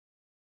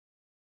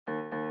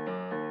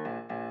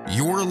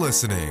You're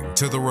listening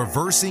to the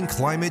Reversing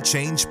Climate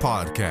Change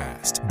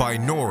podcast by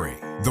Nori,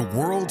 the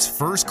world's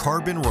first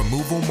carbon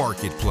removal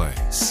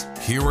marketplace.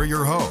 Here are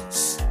your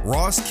hosts,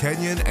 Ross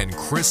Kenyon and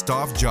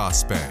Christoph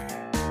Jospe.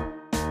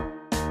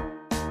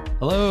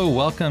 Hello,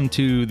 welcome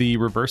to the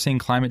Reversing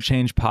Climate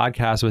Change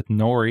podcast with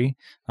Nori.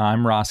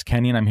 I'm Ross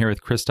Kenyon. I'm here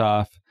with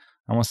Christoph.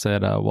 I almost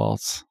said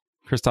Waltz.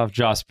 Christoph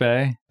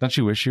Jospe. Don't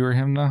you wish you were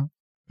him, though?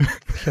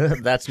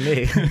 That's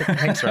me.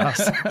 Thanks,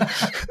 Ross.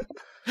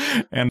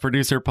 And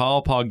producer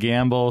Paul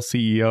Gamble,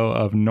 CEO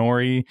of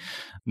Nori.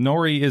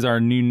 Nori is our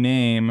new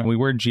name. We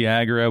were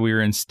Giagra. We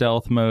were in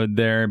stealth mode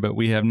there, but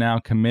we have now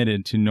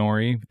committed to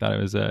Nori. We thought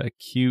it was a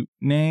cute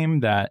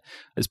name that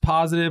is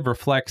positive,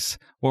 reflects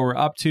what we're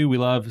up to. We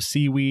love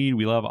seaweed.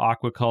 We love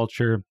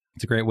aquaculture.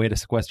 It's a great way to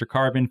sequester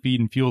carbon, feed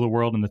and fuel the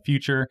world in the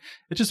future.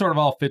 It just sort of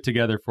all fit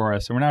together for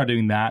us. So we're now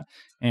doing that.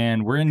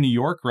 And we're in New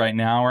York right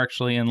now. We're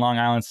actually in Long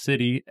Island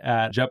City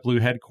at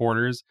JetBlue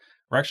headquarters.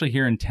 We're actually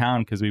here in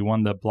town because we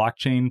won the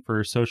Blockchain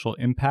for Social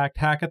Impact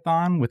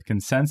Hackathon with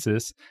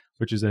Consensus,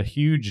 which is a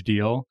huge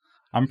deal.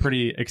 I'm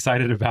pretty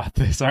excited about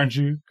this, aren't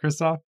you,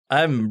 Christoph?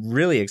 I'm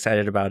really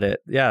excited about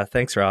it. Yeah,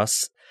 thanks,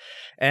 Ross.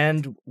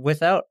 And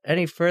without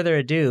any further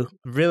ado,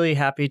 really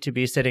happy to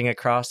be sitting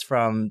across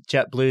from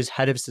JetBlue's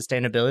head of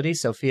sustainability,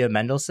 Sophia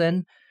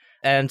Mendelson.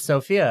 And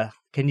Sophia,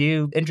 can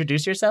you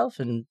introduce yourself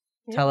and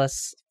tell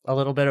us a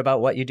little bit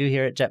about what you do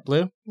here at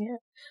JetBlue? Yeah.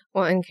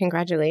 Well, and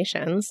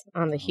congratulations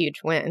on the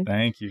huge win.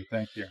 Thank you.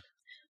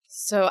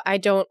 So I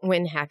don't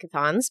win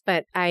hackathons,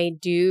 but I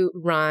do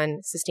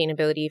run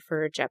sustainability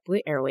for JetBlue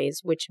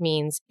Airways, which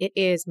means it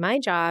is my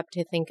job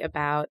to think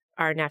about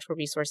our natural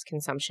resource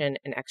consumption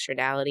and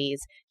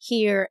externalities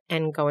here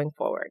and going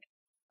forward.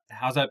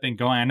 How's that been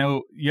going? I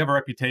know you have a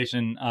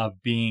reputation of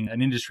being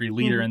an industry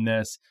leader in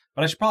this,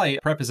 but I should probably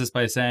preface this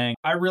by saying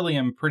I really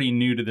am pretty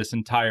new to this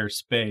entire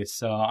space.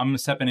 So I'm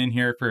stepping in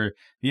here for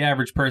the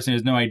average person who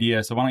has no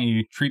idea. So why don't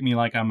you treat me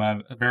like I'm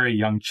a very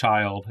young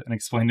child and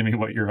explain to me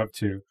what you're up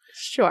to?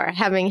 Sure.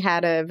 Having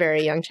had a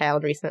very young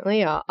child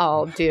recently,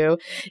 I'll do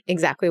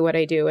exactly what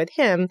I do with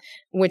him,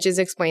 which is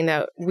explain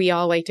that we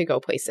all like to go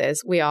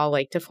places. We all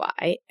like to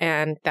fly.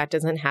 And that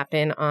doesn't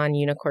happen on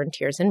unicorn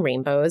tears and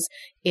rainbows.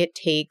 It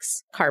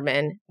takes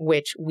carbon,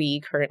 which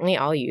we currently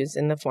all use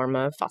in the form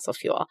of fossil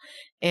fuel.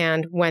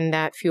 And when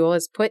that fuel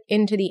is put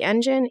into the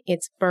engine,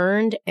 it's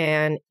burned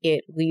and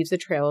it leaves a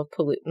trail of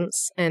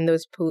pollutants. And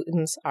those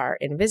pollutants are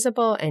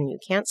invisible and you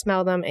can't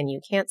smell them and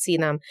you can't see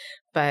them.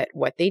 But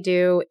what they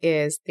do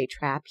is they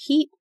trap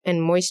heat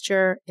and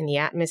moisture in the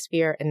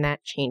atmosphere, and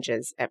that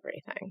changes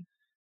everything.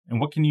 And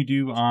what can you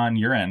do on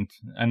your end?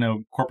 I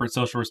know corporate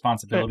social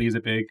responsibility is a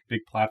big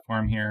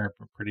platform here,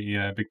 a pretty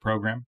big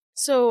program.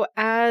 So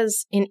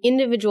as an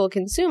individual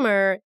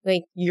consumer,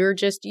 like you're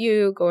just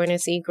you going to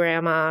see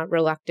grandma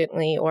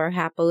reluctantly or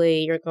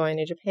happily, you're going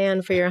to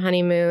Japan for your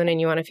honeymoon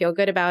and you want to feel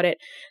good about it.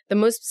 The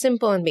most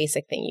simple and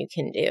basic thing you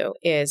can do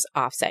is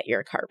offset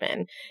your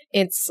carbon.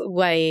 It's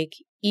like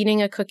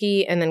eating a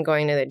cookie and then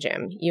going to the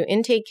gym. You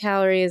intake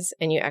calories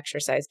and you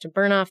exercise to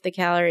burn off the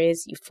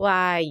calories. You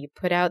fly, you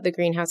put out the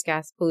greenhouse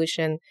gas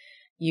pollution,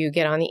 you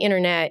get on the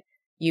internet,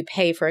 you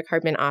pay for a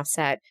carbon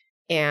offset,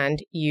 and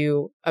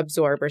you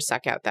absorb or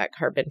suck out that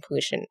carbon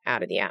pollution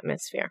out of the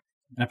atmosphere.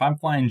 And if I'm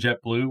flying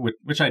JetBlue,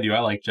 which I do, I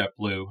like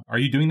JetBlue, are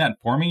you doing that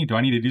for me? Do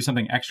I need to do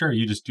something extra, or are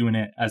you just doing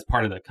it as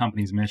part of the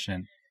company's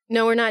mission?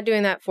 No, we're not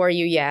doing that for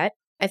you yet.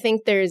 I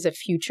think there is a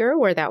future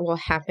where that will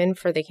happen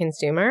for the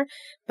consumer.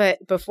 But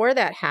before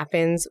that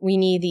happens, we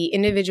need the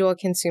individual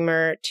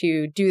consumer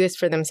to do this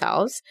for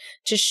themselves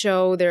to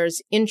show there's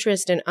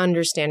interest and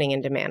understanding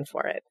and demand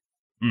for it.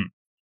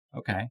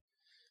 Okay.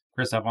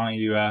 Christoph, why don't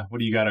you, what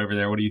do you got over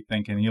there? What are you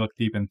thinking? You look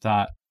deep in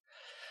thought.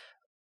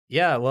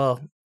 Yeah,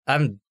 well,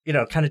 I'm,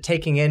 kind of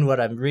taking in what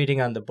I'm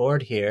reading on the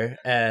board here.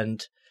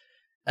 And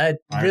I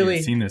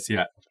haven't seen this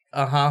yet.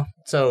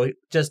 So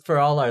just for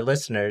all our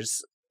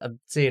listeners, I'm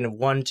seeing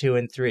 1, 2,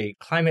 and 3,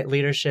 climate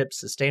leadership,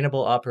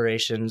 sustainable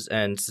operations,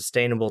 and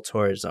sustainable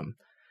tourism.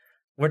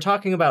 We're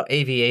talking about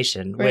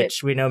aviation, right,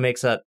 which we know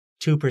makes up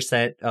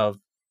 2% of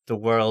the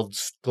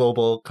world's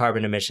global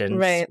carbon emissions,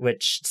 right,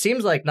 which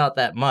seems like not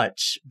that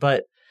much,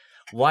 but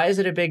why is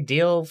it a big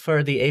deal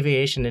for the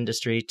aviation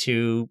industry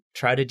to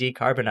try to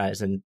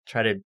decarbonize and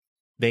try to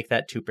make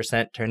that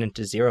 2% turn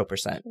into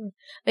 0%? I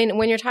mean,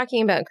 when you're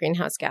talking about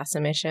greenhouse gas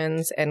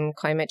emissions and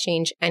climate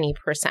change, any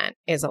percent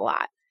is a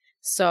lot.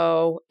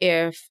 So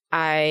if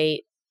I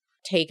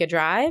take a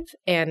drive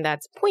and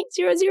that's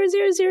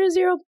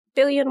 0.00000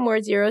 billion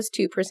more zeros,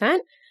 2%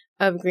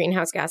 of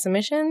greenhouse gas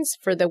emissions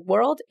for the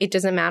world, it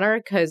doesn't matter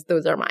because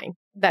those are mine.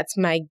 That's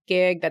my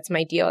gig. That's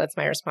my deal. That's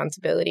my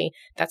responsibility.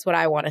 That's what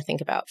I want to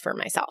think about for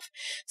myself.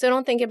 So I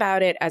don't think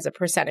about it as a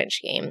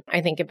percentage game.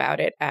 I think about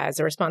it as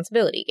a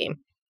responsibility game.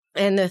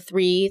 And the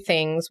 3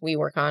 things we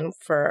work on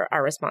for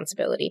our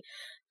responsibility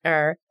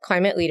are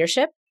climate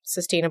leadership,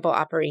 sustainable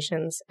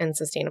operations, and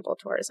sustainable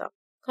tourism.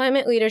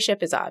 Climate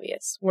leadership is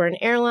obvious. We're an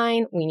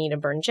airline. We need to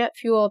burn jet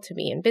fuel to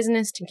be in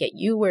business, to get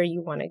you where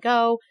you want to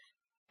go.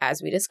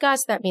 as we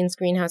discussed, that means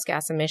greenhouse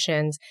gas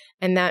emissions,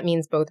 and that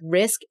means both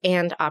risk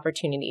and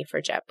opportunity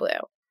for JetBlue.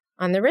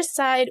 On the risk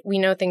side, we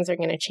know things are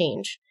going to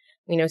change.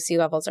 We know sea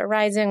levels are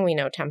rising. We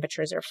know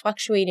temperatures are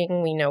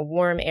fluctuating. We know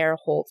warm air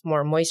holds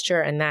more moisture,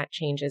 and that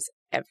changes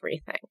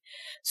everything.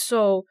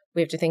 So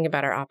we have to think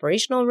about our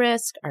operational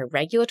risk, our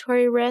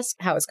regulatory risk.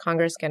 How is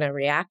Congress going to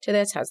react to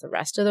this? How's the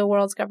rest of the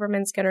world's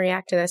governments going to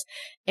react to this?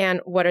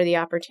 And what are the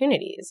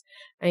opportunities?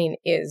 I mean,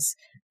 is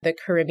the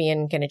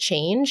Caribbean going to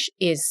change?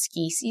 Is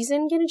ski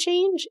season going to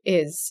change?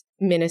 Is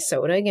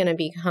Minnesota going to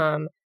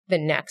become the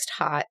next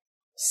hot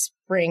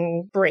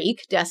spring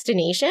break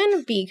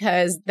destination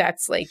because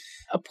that's like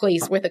a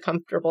place with a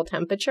comfortable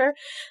temperature?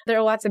 There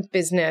are lots of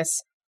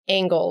business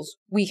angles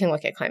we can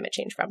look at climate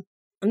change from.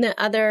 And the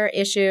other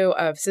issue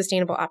of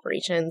sustainable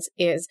operations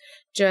is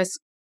just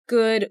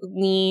good,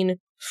 lean,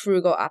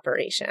 frugal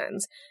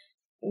operations.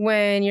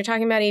 When you're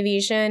talking about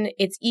aviation,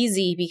 it's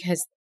easy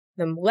because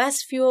the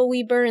less fuel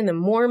we burn, the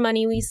more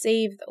money we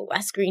save, the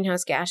less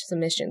greenhouse gas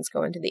emissions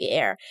go into the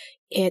air.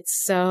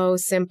 It's so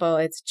simple.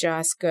 It's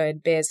just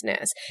good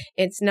business.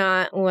 It's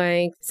not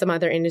like some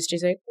other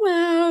industries like,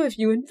 well, if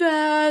you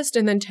invest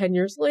and then 10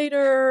 years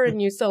later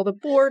and you sell the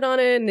board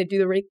on it and they do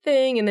the right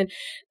thing and then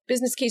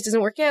business case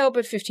doesn't work out,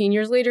 but 15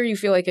 years later you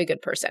feel like a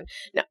good person.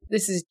 No,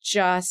 this is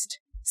just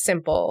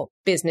simple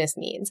business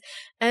needs.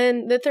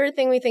 And the third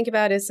thing we think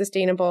about is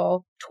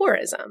sustainable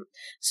tourism.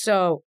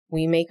 So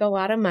we make a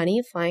lot of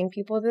money flying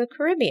people to the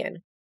Caribbean.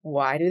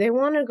 Why do they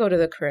want to go to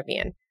the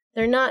Caribbean?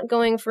 They're not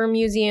going for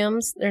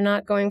museums. They're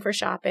not going for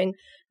shopping.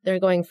 They're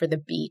going for the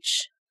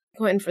beach,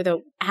 going for the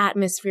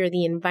atmosphere,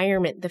 the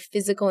environment, the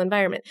physical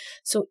environment.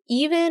 So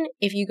even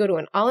if you go to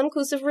an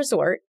all-inclusive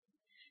resort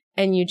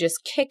and you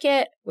just kick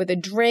it with a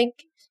drink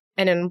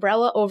and an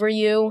umbrella over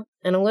you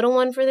and a little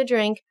one for the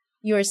drink,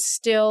 you're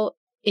still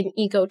an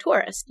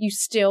eco-tourist. You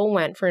still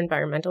went for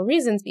environmental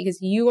reasons because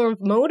you are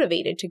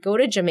motivated to go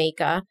to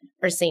Jamaica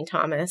or St.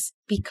 Thomas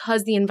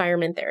because the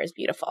environment there is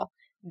beautiful.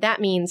 That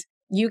means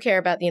you care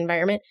about the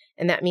environment,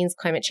 and that means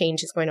climate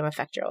change is going to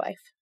affect your life.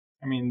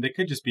 I mean, they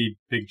could just be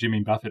big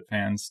Jimmy Buffett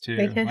fans, too.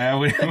 I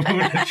would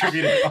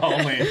attribute it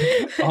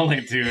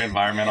only to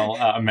environmental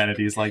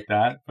amenities like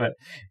that. But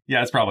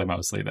yeah, it's probably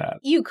mostly that.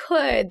 You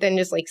could then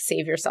just like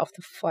save yourself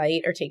the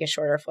flight or take a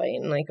shorter flight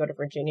and like go to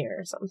Virginia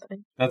or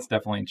something. That's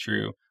definitely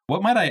true.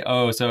 What might I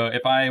owe? So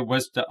if I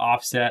was to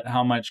offset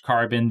how much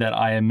carbon that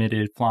I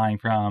emitted flying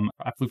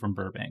I flew from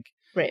Burbank.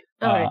 Right.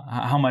 Right.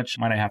 How much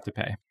might I have to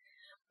pay?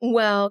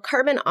 Well,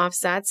 carbon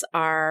offsets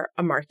are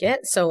a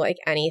market. So like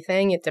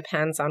anything, it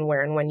depends on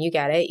where and when you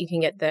get it. You can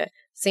get the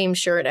same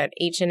shirt at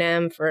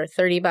H&M for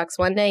 $30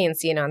 one day and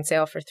see it on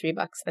sale for $3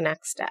 the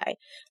next day.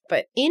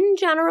 But in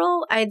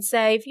general, I'd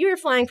say if you're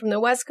flying from the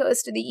West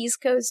Coast to the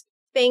East Coast,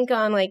 bank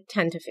on like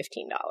 $10 to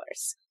 $15.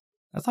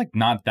 That's like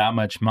not that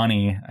much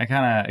money. I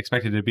kind of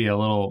expected it to be a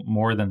little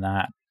more than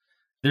that.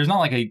 There's not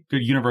like a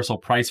good universal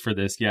price for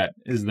this yet,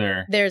 is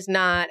there? There's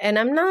not. And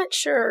I'm not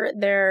sure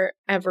there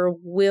ever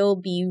will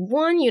be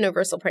one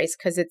universal price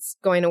because it's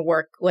going to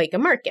work like a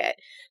market.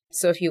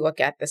 So if you look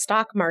at the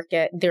stock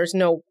market, there's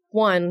no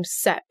one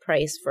set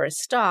price for a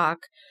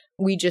stock.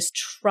 We just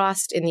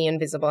trust in the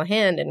invisible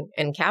hand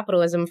and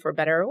capitalism, for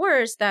better or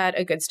worse, that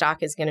a good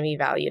stock is going to be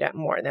valued at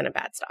more than a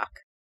bad stock.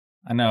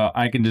 I know.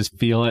 I can just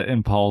feel it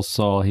in Paul's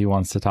soul. He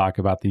wants to talk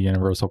about the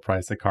universal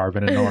price of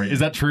carbon and Nori. Is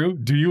that true?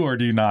 Do you or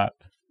do you not?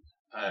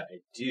 I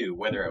do.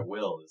 Whether I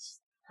will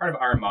is part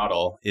of our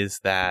model is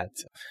that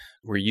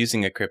we're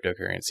using a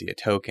cryptocurrency, a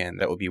token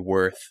that will be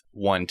worth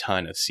 1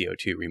 ton of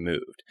CO2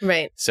 removed.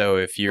 Right. So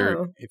if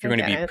you're going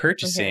to be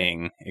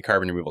purchasing a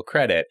carbon removal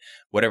credit,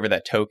 whatever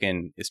that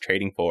token is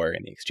trading for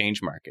in the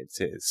exchange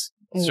markets is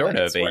sort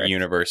of a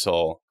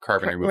universal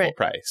carbon removal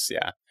price.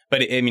 Yeah.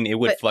 But it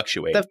would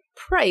fluctuate. The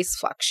price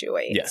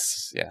fluctuates.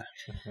 Yes. Yeah.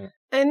 Mm-hmm.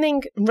 I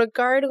think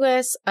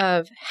regardless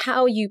of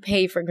how you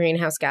pay for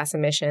greenhouse gas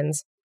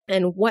emissions,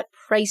 and what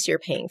price you're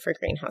paying for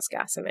greenhouse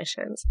gas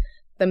emissions,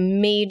 the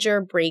major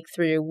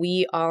breakthrough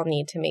we all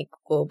need to make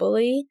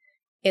globally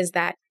is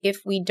that if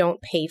we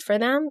don't pay for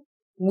them,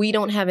 we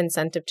don't have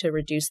incentive to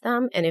reduce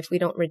them. And if we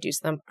don't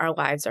reduce them, our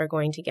lives are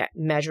going to get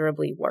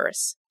measurably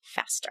worse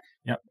faster.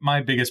 Yeah,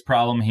 my biggest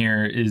problem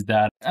here is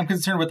that I'm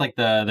concerned with like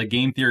the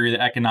game theory,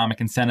 the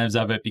economic incentives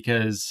of it,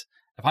 because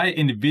if I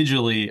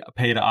individually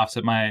pay to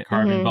offset my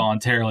carbon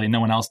voluntarily and no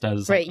one else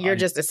does. Right. Like, you're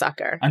just a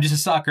sucker. I'm just a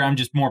sucker. I'm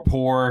just more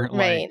poor.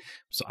 Right. Like,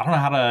 so I don't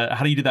know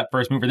how do you do that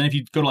first move? And then if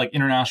you go to like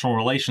international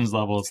relations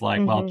level, it's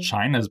like, well,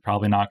 China's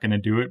probably not going to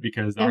do it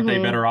because aren't they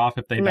better off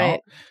if they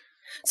don't?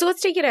 So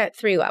let's take it at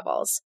 3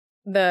 levels.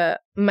 The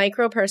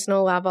micro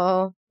personal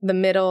level, the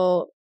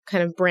middle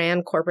kind of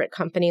brand corporate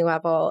company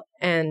level,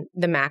 and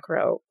the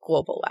macro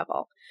global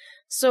level.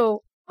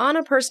 So on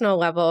a personal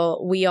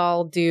level, we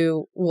all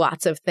do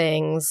lots of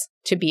things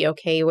to be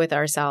okay with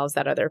ourselves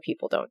that other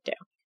people don't do.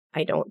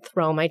 I don't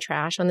throw my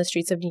trash on the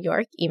streets of New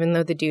York, even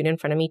though the dude in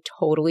front of me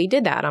totally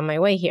did that on my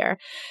way here.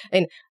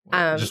 And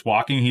just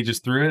walking, he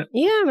just threw it?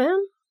 Yeah, man.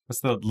 What's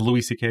the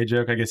Louis C.K.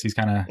 joke? I guess he's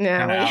kind of out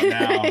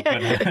now.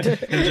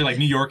 But like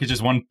New York is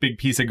just one big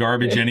piece of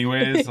garbage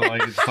anyways. So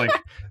like, it's like,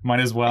 might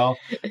as well.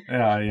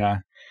 Yeah.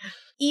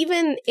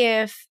 Even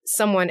if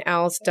someone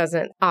else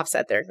doesn't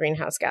offset their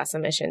greenhouse gas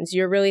emissions,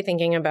 you're really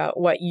thinking about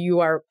what you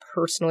are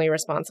personally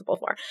responsible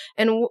for.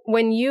 And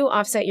when you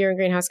offset your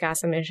greenhouse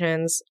gas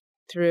emissions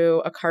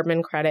through a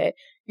carbon credit,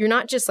 you're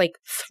not just like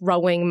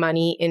throwing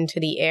money into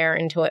the air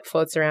until it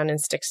floats around and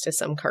sticks to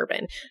some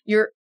carbon.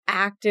 You're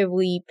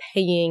actively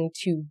paying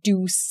to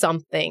do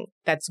something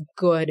that's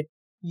good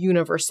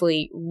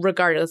universally,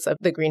 regardless of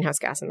the greenhouse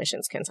gas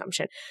emissions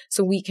consumption.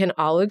 So we can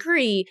all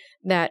agree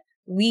that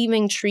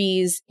leaving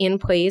trees in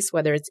place,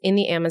 whether it's in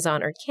the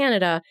Amazon or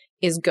Canada,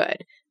 is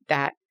good.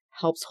 That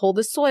helps hold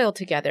the soil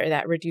together,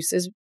 that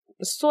reduces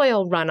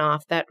soil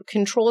runoff, that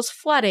controls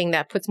flooding,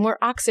 that puts more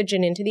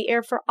oxygen into the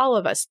air for all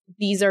of us.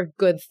 These are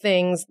good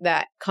things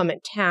that come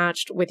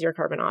attached with your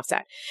carbon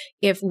offset.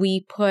 If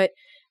we put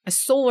a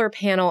solar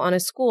panel on a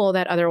school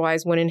that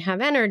otherwise wouldn't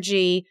have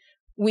energy,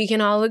 we can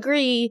all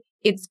agree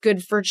it's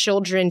good for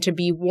children to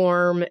be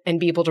warm and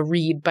be able to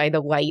read by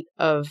the light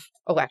of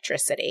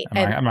electricity.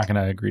 I'm not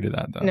going to agree to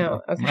that, though.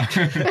 No,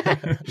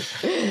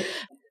 okay.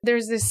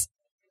 There's this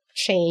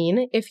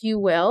chain, if you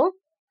will,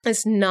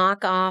 this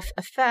knockoff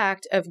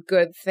effect of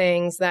good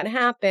things that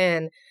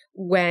happen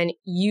when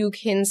you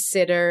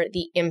consider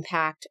the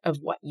impact of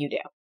what you do.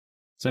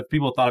 So if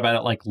people thought about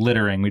it like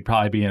littering, we'd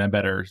probably be in a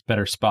better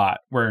spot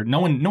where no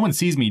one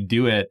sees me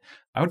do it.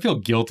 I would feel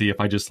guilty if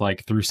I just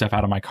like threw stuff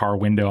out of my car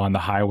window on the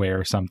highway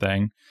or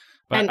something.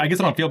 But I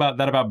guess I don't feel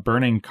that about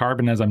burning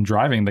carbon as I'm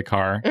driving the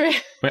car.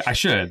 But I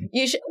should.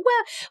 You should.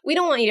 Well, we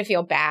don't want you to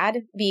feel bad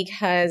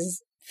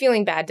because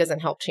feeling bad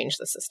doesn't help change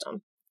the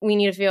system. We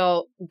need to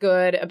feel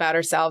good about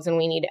ourselves and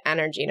we need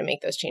energy to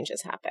make those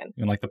changes happen.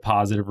 And like the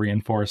positive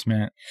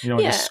reinforcement. You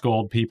don't just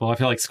scold people. I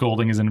feel like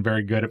scolding isn't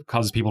very good. It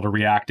causes people to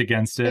react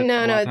against it.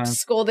 No,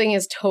 scolding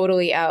is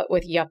totally out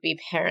with yuppie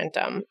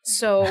parentum.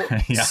 So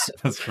yeah,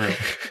 that's true.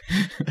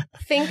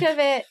 Think of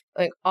it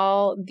like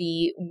all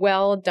the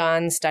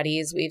well-done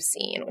studies we've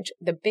seen, which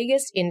the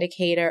biggest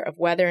indicator of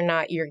whether or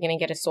not you're going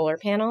to get a solar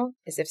panel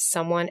is if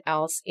someone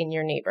else in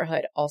your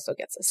neighborhood also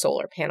gets a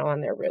solar panel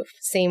on their roof.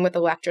 Same with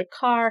electric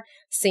car,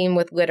 same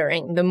with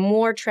littering. The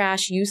more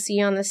trash you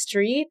see on the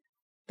street,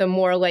 the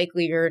more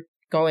likely you're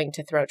going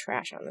to throw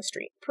trash on the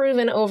street.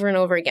 Proven over and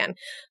over again.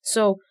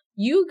 So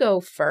you go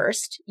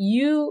first.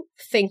 You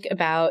think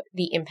about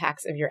the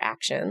impacts of your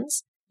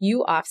actions.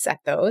 You offset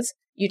those.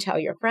 You tell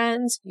your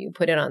friends, you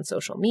put it on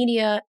social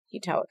media, you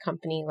tell a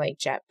company like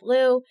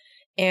JetBlue,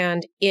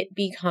 and it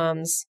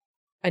becomes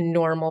a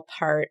normal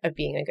part of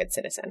being a good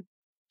citizen.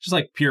 Just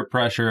like peer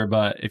pressure,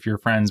 but if your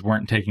friends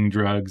weren't taking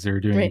drugs or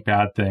doing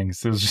bad things.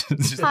 So it's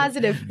just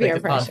positive peer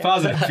pressure.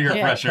 Positive peer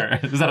pressure.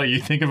 Is that how you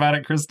think about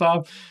it,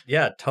 Christoph?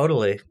 Yeah,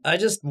 totally. I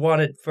just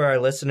wanted, for our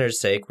listeners'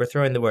 sake, we're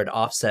throwing the word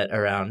offset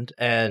around,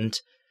 and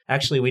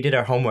actually, we did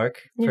our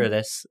homework for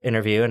this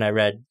interview, and I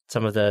read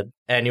some of the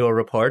annual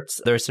reports.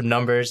 There were some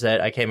numbers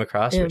that I came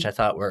across, which I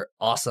thought were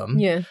awesome.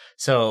 Yeah.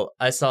 So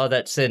I saw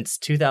that since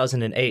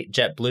 2008,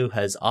 JetBlue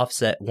has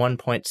offset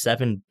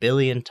 1.7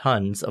 billion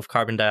tons of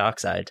carbon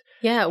dioxide.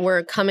 Yeah,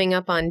 we're coming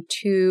up on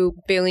 2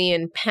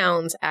 billion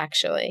pounds,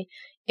 actually.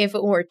 If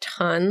it were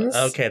tons...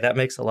 Okay, that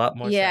makes a lot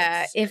more sense.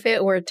 Yeah, if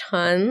it were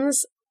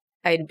tons,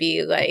 I'd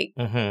be like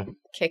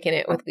kicking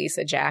it with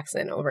Lisa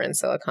Jackson over in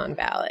Silicon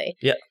Valley.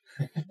 Yeah.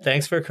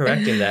 Thanks for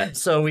correcting that.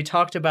 So we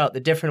talked about the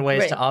different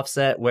ways to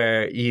offset,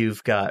 where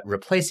you've got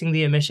replacing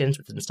the emissions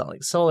with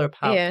installing solar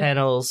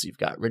panels, you've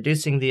got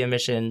reducing the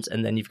emissions,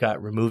 and then you've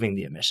got removing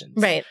the emissions.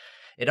 Right.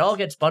 It all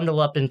gets bundled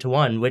up into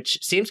one, which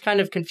seems kind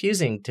of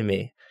confusing to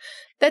me.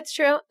 That's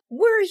true.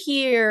 We're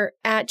here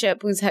at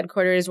JetBlue's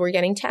headquarters. We're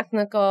getting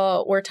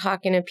technical. We're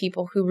talking to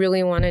people who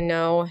really want to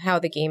know how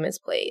the game is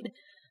played.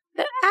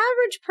 The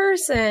average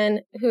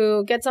person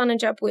who gets on a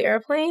JetBlue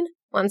airplane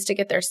wants to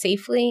get there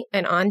safely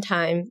and on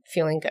time,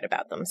 feeling good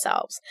about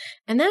themselves.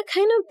 And that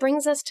kind of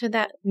brings us to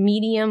that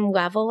medium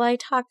level I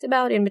talked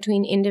about in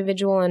between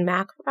individual and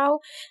macro.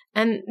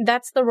 And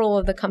that's the role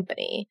of the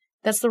company.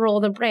 That's the role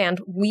of the brand.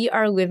 We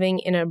are living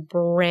in a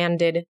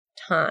branded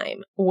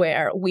time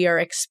where we are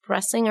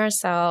expressing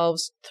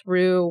ourselves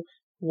through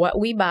what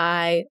we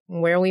buy,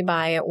 where we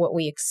buy it, what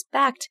we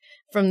expect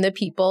from the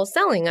people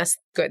selling us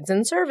goods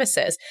and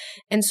services.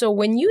 And so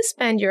when you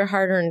spend your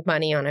hard-earned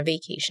money on a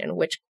vacation,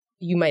 which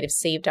you might have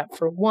saved up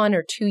for 1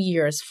 or 2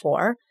 years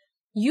for,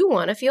 you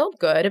want to feel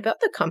good about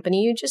the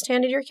company you just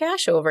handed your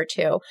cash over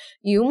to.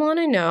 You want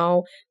to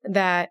know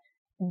that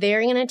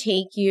they're going to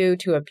take you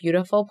to a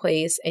beautiful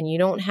place and you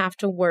don't have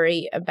to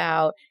worry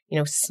about,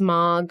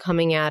 smog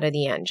coming out of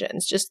the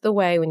engines. Just the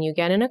way when you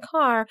get in a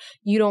car,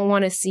 you don't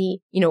want to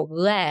see,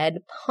 lead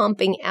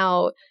pumping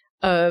out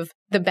of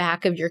the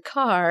back of your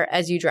car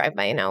as you drive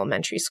by an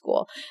elementary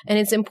school. And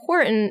it's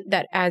important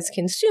that as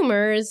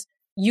consumers,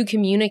 you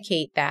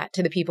communicate that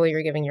to the people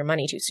you're giving your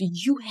money to. So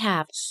you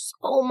have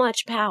so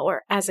much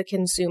power as a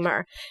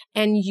consumer,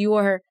 and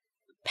your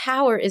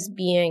power is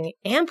being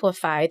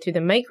amplified through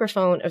the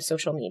microphone of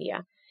social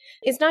media.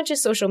 It's not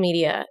just social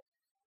media.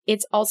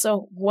 it's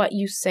also what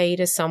you say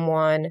to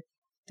someone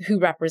who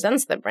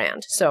represents the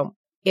brand. So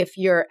if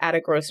you're at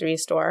a grocery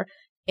store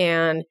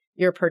and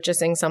you're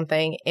purchasing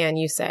something and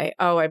you say,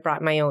 oh, I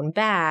brought my own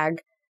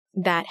bag,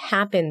 that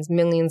happens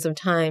millions of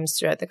times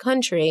throughout the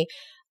country.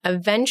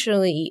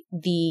 Eventually,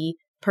 the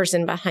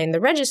person behind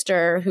the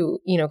register who,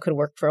 could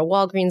work for a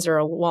Walgreens or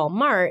a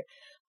Walmart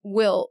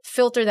will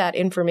filter that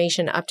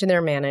information up to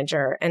their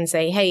manager and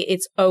say, hey,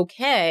 it's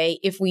okay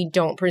if we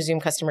don't presume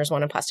customers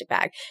want a plastic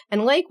bag.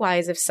 And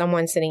likewise, if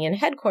someone sitting in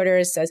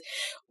headquarters says,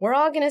 we're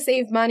all going to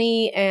save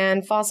money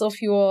and fossil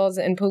fuels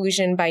and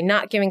pollution by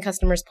not giving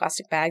customers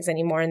plastic bags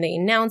anymore, and they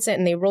announce it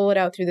and they roll it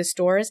out through the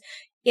stores,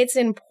 it's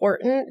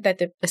important that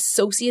the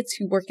associates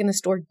who work in the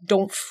store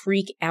don't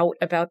freak out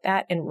about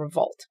that and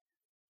revolt,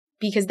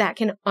 because that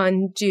can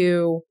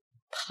undo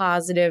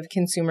positive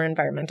consumer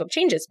environmental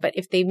changes. But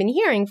if they've been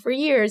hearing for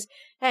years,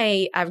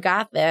 hey, I've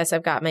got this,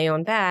 I've got my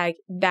own bag,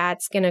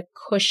 that's going to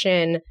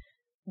cushion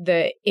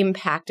the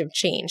impact of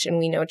change. And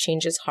we know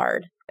change is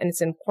hard. And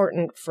it's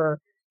important for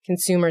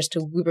consumers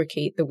to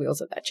lubricate the wheels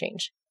of that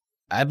change.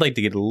 I'd like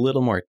to get a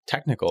little more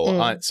technical.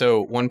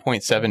 So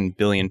 1.7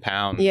 billion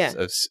pounds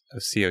of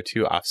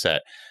CO2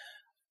 offset.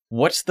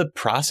 What's the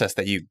process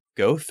that you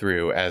go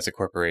through as a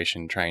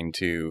corporation trying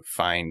to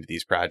find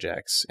these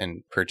projects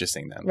and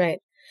purchasing them? Right.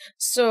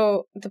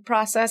 So the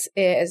process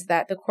is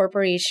that the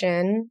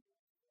corporation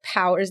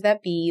powers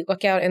that be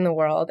look out in the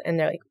world and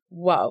they're like,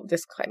 whoa,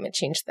 this climate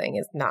change thing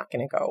is not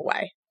going to go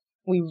away.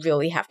 We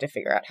really have to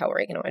figure out how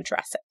we're going to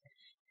address it.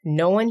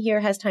 No one here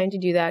has time to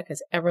do that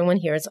because everyone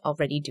here is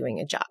already doing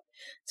a job.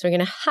 So we're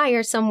going to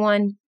hire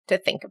someone to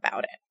think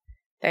about it.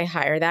 They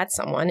hire that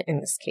someone,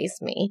 in this case,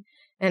 me.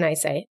 And I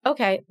say,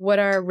 okay, what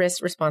are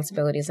risks,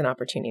 responsibilities, and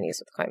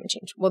opportunities with climate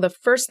change? Well, the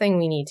first thing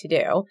we need to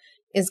do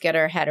is get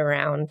our head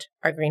around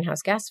our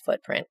greenhouse gas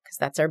footprint, because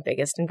that's our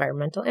biggest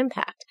environmental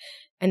impact.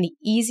 And the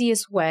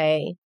easiest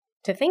way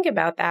to think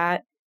about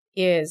that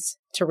is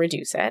to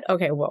reduce it.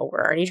 Okay, well,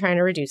 we're already trying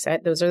to reduce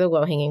it. Those are the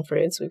low-hanging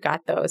fruits. We've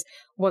got those.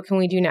 What can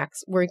we do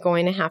next? We're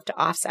going to have to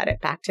offset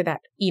it back to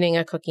that eating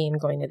a cookie and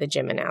going to the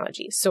gym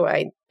analogy. So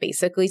I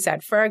basically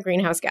said, for our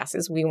greenhouse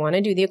gases, we want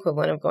to do the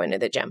equivalent of going to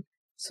the gym.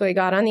 So I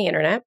got on the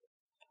internet.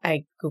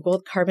 I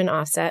Googled carbon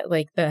offset,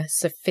 like the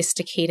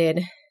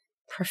sophisticated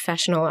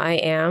professional I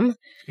am.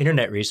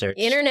 Internet research.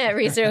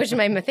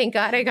 Thank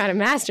God I got a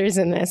master's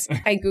in this.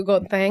 I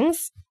Googled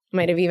things.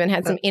 Might have even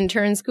had some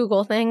interns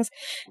Google things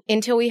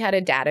until we had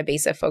a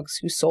database of folks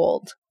who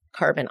sold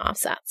carbon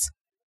offsets.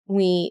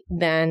 We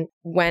then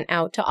went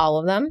out to all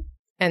of them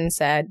and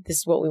said, this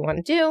is what we want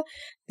to do.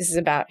 This is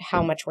about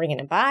how much we're going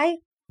to buy.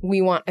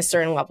 We want a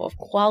certain level of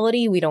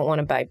quality. We don't want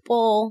to buy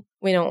bull.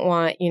 We don't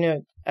want,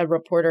 a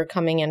reporter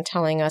coming and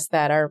telling us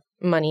that our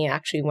money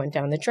actually went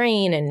down the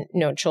drain and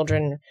no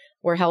children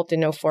were helped and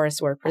no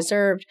forests were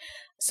preserved.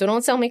 So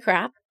don't sell me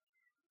crap.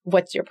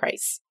 What's your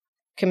price?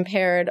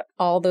 Compared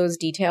all those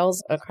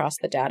details across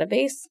the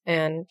database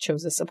and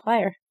chose a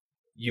supplier.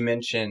 You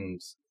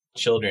mentioned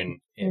children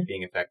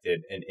being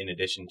affected, and in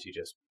addition to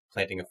just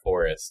planting a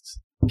forest.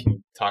 Can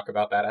you talk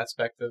about that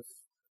aspect of?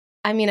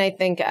 I mean, I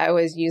think I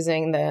was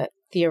using the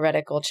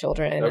theoretical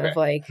children of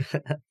like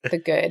the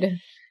good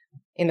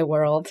in the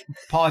world.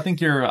 Paul, I think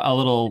you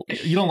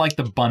don't like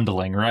the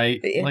bundling, right?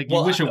 Like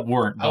you wish it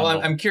weren't bundled.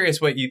 Well, I'm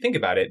curious what you think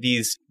about it.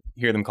 These,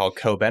 hear them called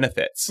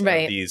co-benefits of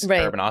these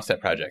carbon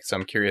offset projects. So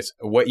I'm curious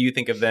what you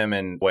think of them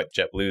and what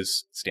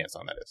JetBlue's stance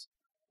on that is.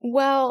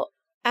 Well,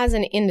 as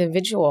an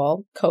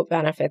individual,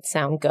 co-benefits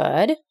sound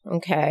good.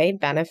 Okay,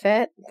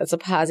 benefit, that's a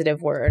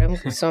positive word.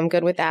 So I'm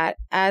good with that.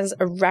 As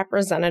a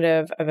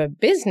representative of a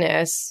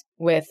business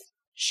with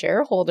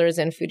shareholders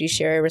and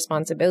fiduciary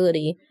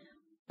responsibility,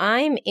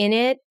 I'm in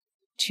it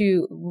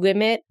to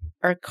limit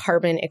our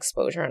carbon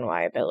exposure and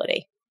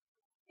liability.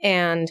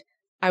 And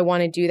I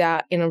want to do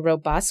that in a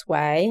robust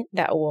way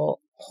that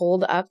will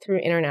hold up through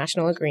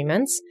international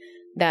agreements,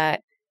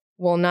 that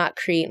will not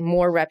create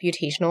more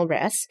reputational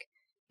risk,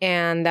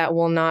 and that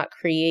will not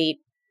create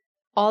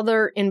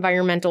other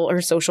environmental or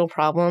social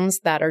problems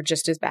that are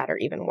just as bad or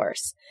even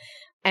worse.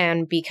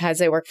 And because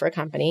I work for a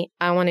company,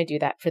 I want to do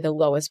that for the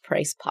lowest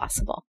price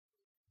possible.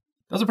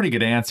 That was a pretty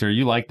good answer.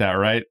 You like that,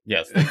 right?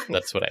 Yes,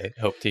 that's what I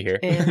hope to hear.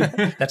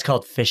 That's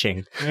called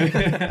fishing.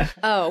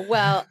 Oh,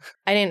 well,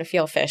 I didn't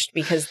feel fished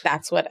because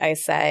that's what I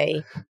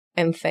say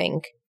and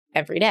think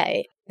every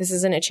day. This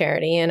isn't a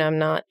charity and I'm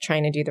not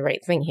trying to do the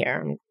right thing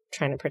here. I'm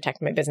trying to protect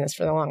my business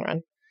for the long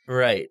run.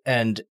 Right.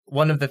 And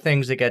one of the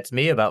things that gets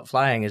me about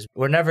flying is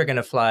we're never going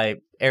to fly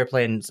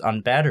airplanes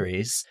on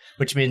batteries,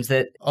 which means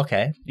that,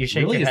 okay, you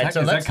shake your head. Is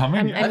that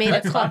coming? I made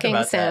a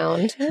clucking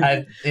sound.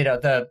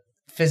 The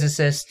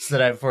physicists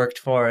that I've worked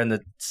for and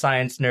the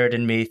science nerd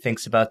in me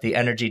thinks about the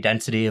energy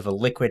density of a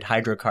liquid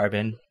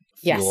hydrocarbon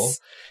fuel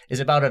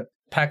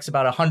packs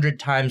about 100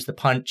 times the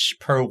punch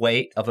per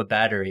weight of a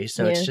battery.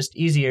 So it's just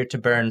easier to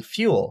burn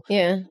fuel.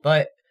 Yeah.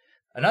 But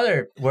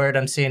another word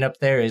I'm seeing up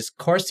there is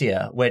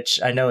CORSIA, which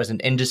I know is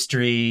an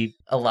industry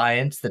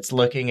alliance that's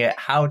looking at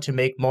how to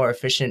make more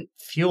efficient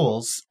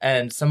fuels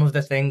and some of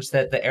the things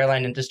that the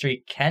airline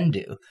industry can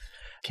do.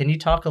 Can you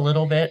talk a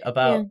little bit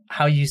about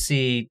how you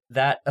see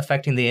that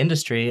affecting the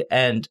industry,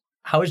 and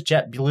how is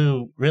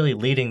JetBlue really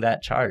leading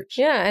that charge?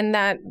 Yeah, and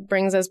that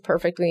brings us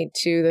perfectly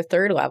to the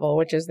third level,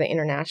 which is the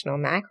international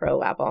macro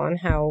level, and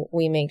how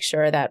we make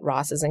sure that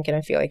Ross isn't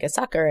going to feel like a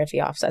sucker if he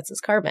offsets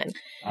his carbon.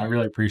 I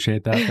really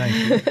appreciate that.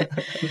 Thank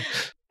you.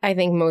 I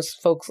think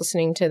most folks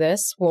listening to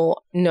this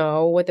will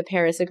know what the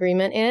Paris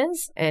Agreement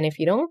is. And if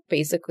you don't,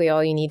 basically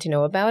all you need to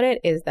know about it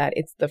is that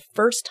it's the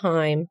first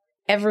time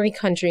every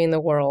country in the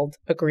world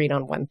agreed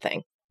on one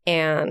thing.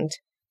 And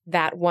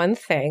that one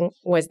thing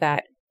was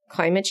that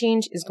climate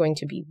change is going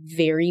to be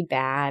very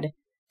bad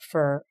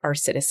for our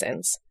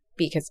citizens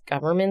because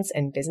governments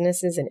and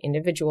businesses and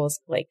individuals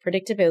like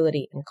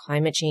predictability, and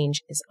climate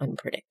change is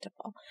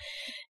unpredictable.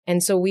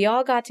 And so we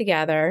all got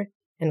together,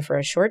 and for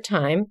a short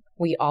time,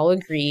 we all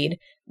agreed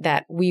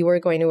that we were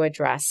going to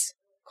address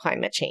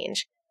climate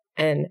change.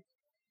 And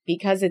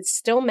because it's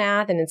still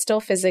math and it's still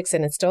physics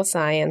and it's still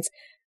science,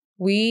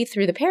 we,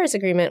 through the Paris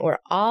Agreement, we're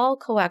all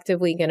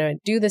collectively going to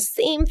do the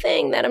same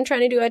thing that I'm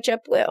trying to do at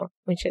JetBlue,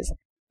 which is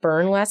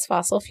burn less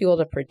fossil fuel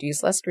to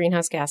produce less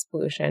greenhouse gas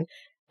pollution.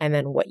 And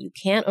then what you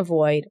can't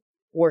avoid,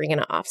 we're going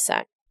to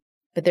offset.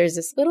 But there's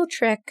this little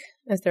trick,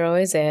 as there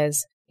always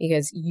is,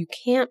 because you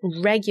can't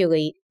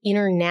regulate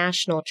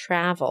international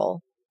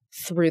travel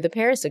through the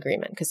Paris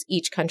Agreement because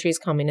each country is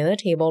coming to the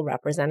table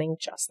representing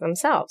just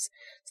themselves.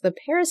 So the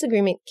Paris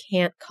Agreement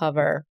can't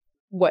cover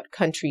what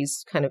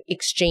countries kind of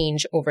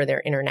exchange over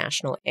their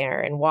international air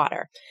and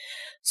water.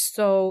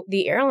 So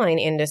the airline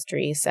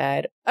industry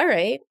said, all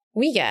right,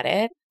 we get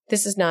it.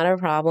 This is not a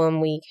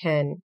problem we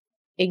can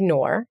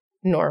ignore,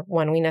 nor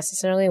one we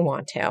necessarily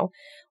want to.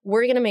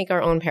 We're going to make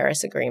our own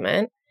Paris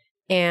Agreement,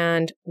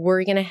 and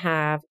we're going to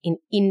have an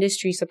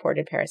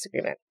industry-supported Paris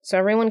Agreement. So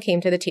everyone came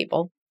to the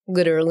table,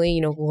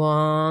 literally,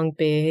 long,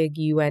 big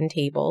UN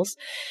tables,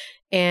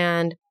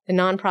 and the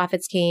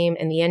nonprofits came,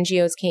 and the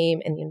NGOs came,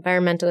 and the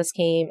environmentalists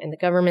came, and the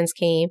governments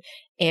came,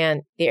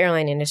 and the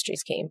airline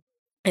industries came.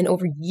 And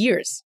over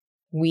years,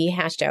 we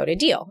hashed out a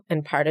deal.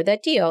 And part of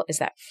that deal is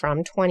that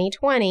from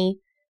 2020,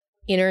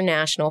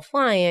 international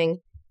flying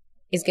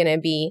is going to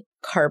be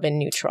carbon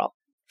neutral.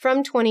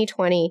 From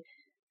 2020,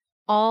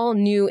 all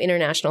new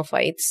international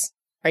flights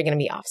are going to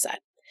be offset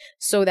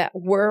so that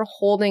we're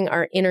holding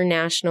our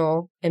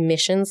international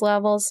emissions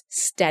levels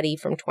steady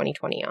from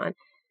 2020 on.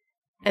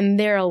 And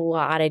there are a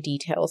lot of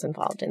details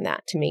involved in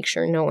that to make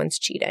sure no one's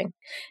cheating.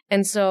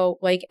 And so,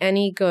 like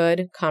any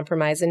good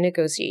compromise and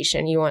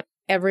negotiation, you want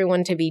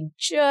everyone to be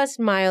just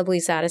mildly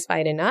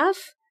satisfied enough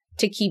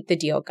to keep the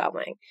deal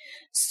going.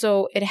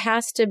 So it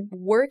has to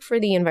work for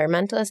the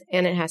environmentalists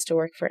and it has to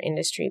work for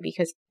industry,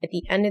 because at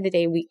the end of the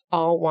day, we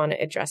all want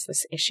to address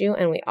this issue,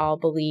 and we all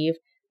believe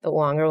the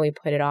longer we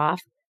put it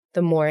off,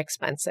 the more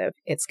expensive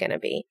it's going to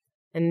be.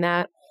 And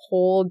that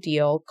whole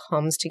deal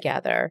comes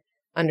together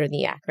under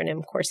the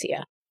acronym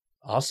CORSIA.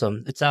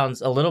 Awesome. It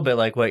sounds a little bit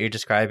like what you're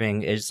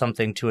describing is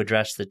something to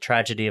address the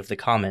tragedy of the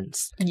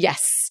commons.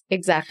 Yes,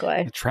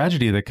 exactly. The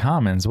tragedy of the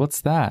commons.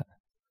 What's that?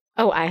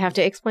 Oh, I have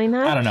to explain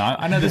that? I don't know.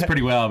 I know this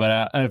pretty well,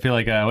 but I feel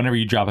like whenever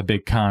you drop a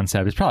big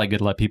concept, it's probably good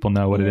to let people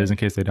know what it is in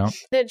case they don't.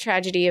 The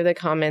tragedy of the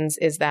commons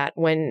is that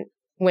when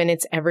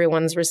it's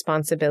everyone's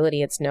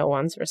responsibility, it's no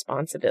one's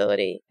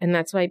responsibility. And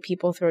that's why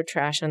people throw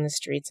trash on the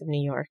streets of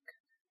New York.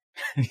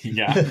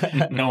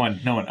 Yeah. No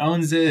one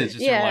owns it. It's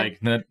just sort of like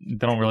they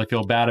don't really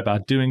feel bad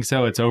about doing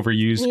so. It's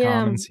overused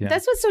commons. Yeah.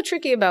 That's what's so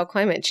tricky about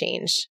climate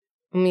change.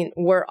 I mean,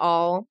 we're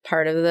all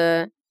part of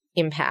the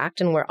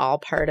impact and we're all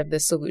part of the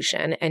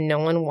solution, and no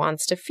one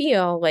wants to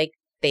feel like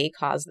they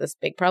caused this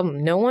big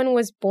problem. No one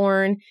was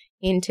born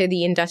into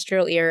the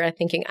industrial era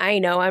thinking, I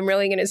know I'm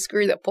really going to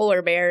screw the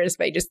polar bears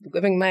by just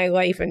living my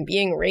life and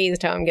being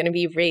raised how I'm going to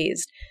be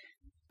raised.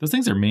 Those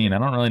things are mean. I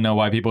don't really know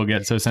why people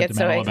get so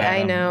sentimental about them.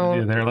 I know.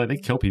 Yeah, they're like, they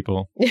kill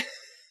people.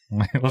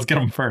 Let's get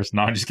them first.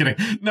 No, I'm just kidding.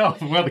 No,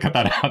 we'll have to cut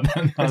that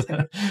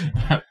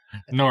out.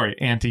 Nori,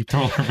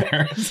 anti-polar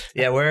bears.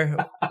 Yeah, we're.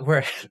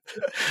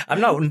 I'm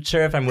not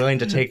sure if I'm willing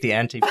to take the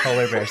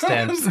anti-polar bear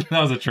stance.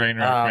 That was a train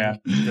wreck,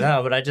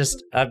 No, but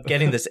I'm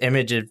getting this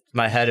image in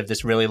my head of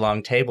this really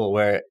long table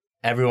where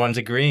everyone's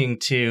agreeing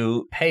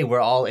to, hey, we're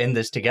all in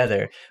this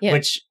together,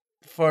 which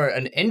for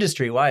an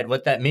industry-wide,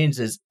 what that means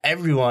is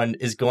everyone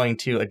is going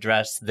to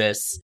address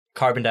this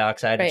carbon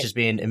dioxide, which is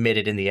being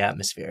emitted in the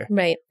atmosphere.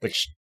 Right.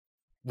 Which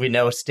we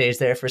know stays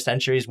there for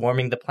centuries,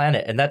 warming the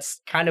planet. And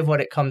that's kind of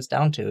what it comes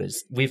down to,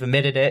 is we've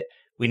emitted it,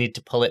 we need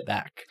to pull it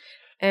back.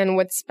 And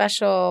what's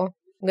special,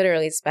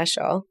 literally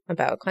special,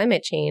 about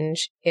climate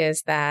change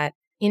is that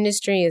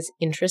industry is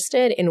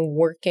interested in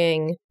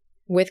working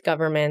with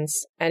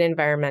governments and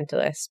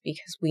environmentalists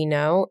because we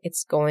know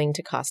it's going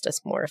to cost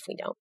us more if we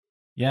don't.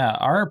 Yeah,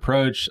 our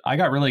approach, I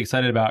got really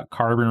excited about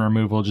carbon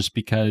removal just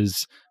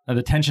because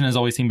the tension has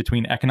always been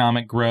between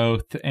economic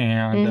growth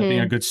and being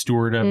a good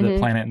steward of the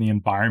planet and the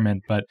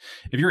environment. But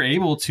if you're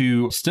able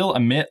to still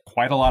emit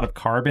quite a lot of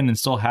carbon and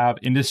still have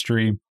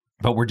industry,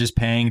 but we're just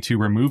paying to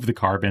remove the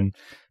carbon,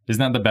 isn't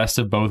that the best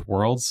of both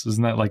worlds?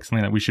 Isn't that like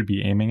something that we should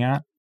be aiming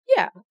at?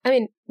 Yeah. I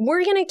mean,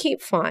 we're going to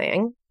keep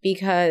flying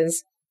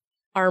because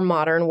our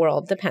modern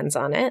world depends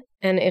on it.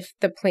 And if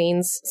the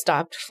planes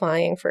stopped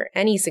flying for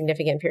any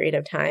significant period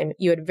of time,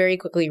 you would very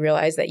quickly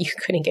realize that you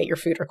couldn't get your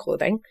food or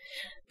clothing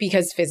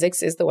because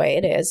physics is the way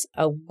it is.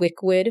 A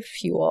liquid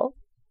fuel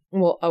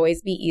will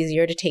always be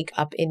easier to take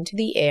up into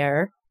the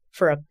air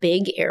for a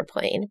big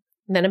airplane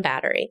than a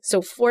battery.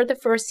 So for the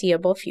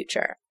foreseeable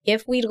future,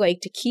 if we'd like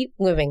to keep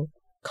living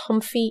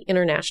comfy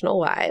international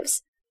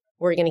lives,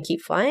 we're going to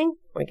keep flying.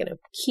 We're going to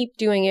keep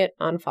doing it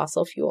on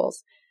fossil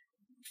fuels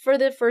for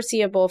the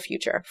foreseeable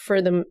future,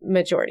 for the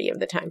majority of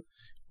the time.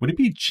 Would it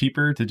be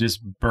cheaper to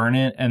just burn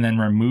it and then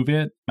remove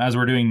it as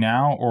we're doing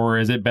now? Or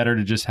is it better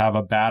to just have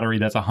a battery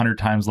that's 100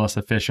 times less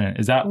efficient?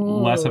 Is that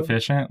less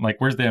efficient? Like,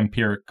 where's the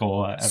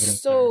empirical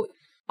evidence? So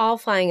all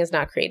flying is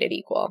not created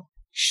equal.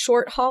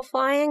 Short haul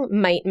flying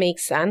might make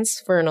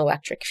sense for an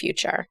electric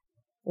future.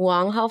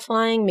 Long haul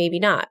flying, maybe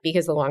not,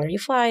 because the longer you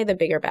fly, the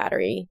bigger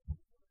battery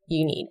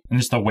you need. And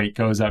just the weight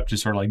goes up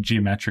just sort of like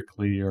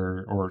geometrically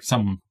or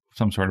some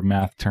sort of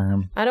math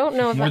term. I don't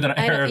know if more than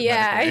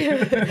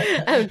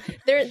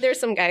there's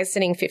some guys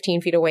sitting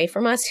 15 feet away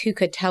from us who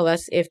could tell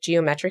us if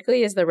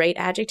geometrically is the right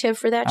adjective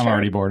for that term. I'm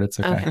already bored. It's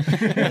okay.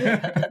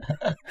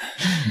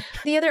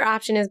 The other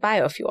option is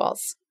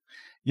biofuels.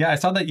 Yeah, I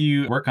saw that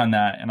you work on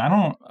that, and I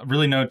don't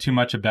really know too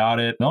much about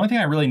it. The only thing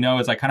I really know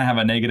is I kind of have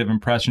a negative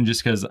impression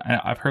just because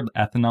I've heard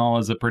ethanol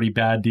is a pretty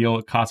bad deal.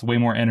 It costs way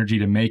more energy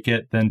to make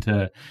it than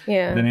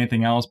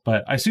anything else.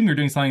 But I assume you're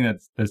doing something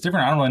that's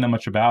different. I don't really know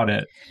much about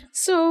it.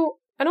 So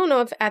I don't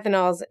know if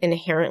ethanol is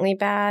inherently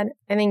bad.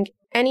 I think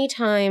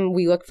anytime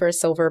we look for a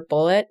silver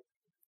bullet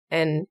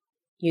and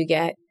you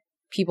get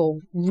people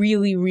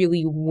really,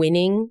 really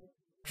winning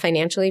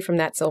financially from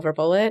that silver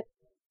bullet.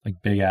 Like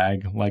Big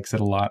Ag likes it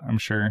a lot, I'm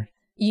sure.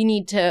 You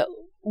need to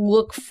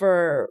look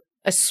for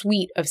a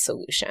suite of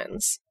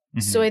solutions.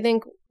 Mm-hmm. So I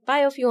think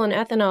biofuel and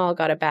ethanol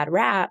got a bad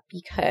rap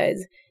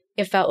because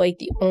it felt like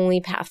the only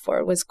path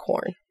forward was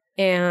corn.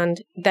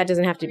 And that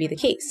doesn't have to be the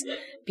case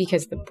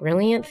because the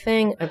brilliant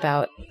thing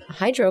about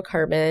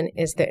hydrocarbon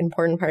is the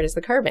important part is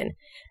the carbon.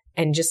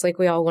 And just like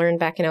we all learned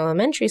back in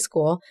elementary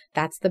school,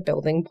 that's the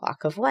building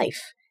block of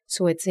life.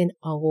 So it's in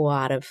a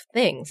lot of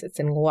things. It's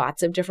in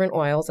lots of different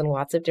oils and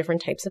lots of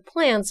different types of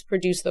plants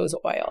produce those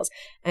oils.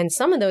 And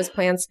some of those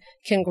plants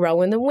can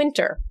grow in the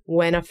winter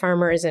when a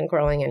farmer isn't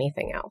growing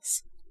anything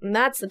else. And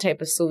that's the type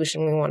of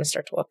solution we want to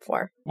start to look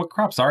for. What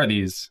crops are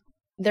these?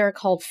 They're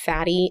called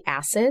fatty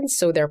acids.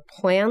 So they're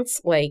plants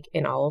like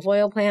an olive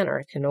oil plant or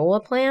a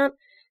canola plant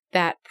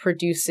that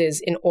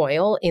produces an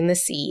oil in the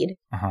seed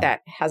that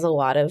has a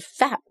lot of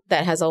fat,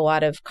 that has a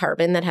lot of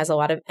carbon, that has a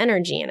lot of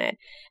energy in it.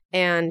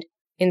 And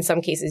in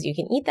some cases, you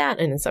can eat that,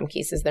 and in some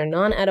cases, they're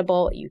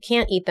non-edible. You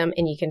can't eat them,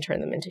 and you can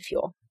turn them into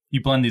fuel.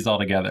 You blend these all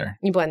together?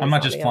 I'm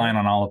not just flying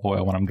on olive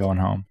oil when I'm going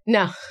home.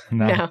 No.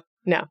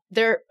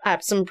 There are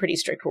some pretty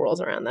strict rules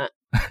around that.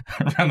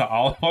 Around the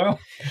olive oil?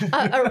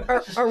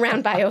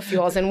 Around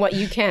biofuels and what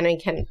you can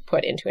and can't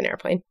put into an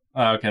airplane.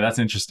 Okay, that's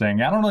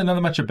interesting. I don't really know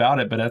that much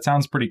about it, but that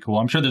sounds pretty cool.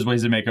 I'm sure there's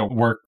ways to make it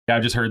work.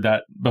 I've just heard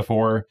that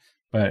before,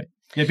 but...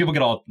 yeah, people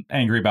get all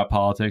angry about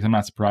politics. I'm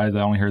not surprised.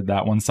 I only heard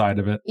that one side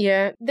of it.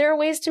 Yeah, there are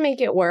ways to make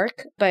it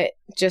work, but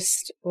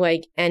just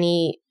like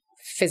any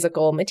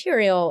physical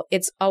material,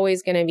 it's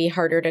always going to be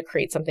harder to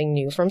create something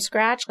new from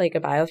scratch, like a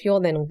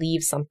biofuel, than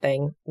leave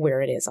something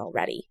where it is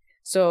already.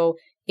 So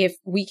if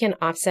we can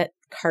offset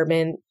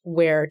carbon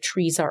where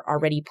trees are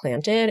already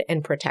planted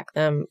and protect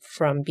them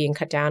from being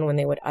cut down when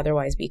they would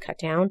otherwise be cut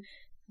down,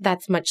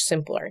 that's much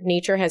simpler.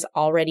 Nature has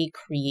already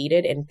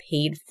created and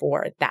paid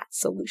for that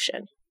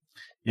solution.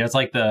 Yeah, it's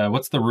like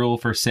what's the rule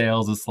for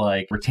sales? It's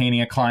like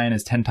retaining a client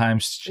is 10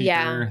 times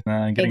cheaper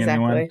than getting a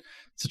new one.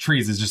 So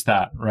trees is just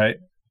that, right?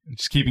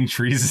 Just keeping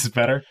trees is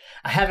better.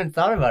 I haven't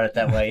thought about it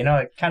that way.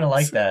 I kind of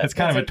like that. It's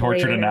kind of a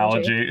tortured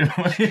analogy.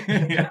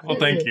 Yeah, well,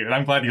 thank you. And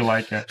I'm glad you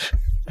like it.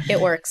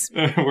 It works.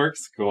 It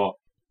works? Cool.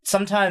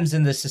 Sometimes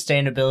in the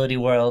sustainability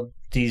world,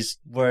 these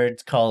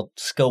words called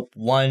Scope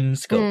 1,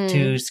 Scope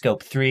 2,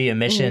 Scope 3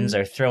 emissions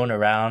are thrown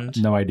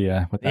around. No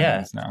idea what that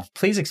means now.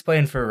 Please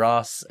explain for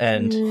Ross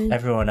and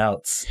everyone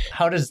else.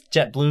 How does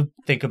JetBlue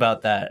think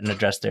about that and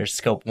address their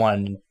Scope 1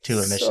 and 2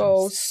 emissions?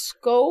 So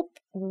Scope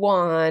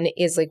 1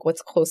 is like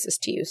what's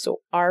closest to you. So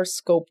our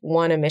Scope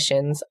 1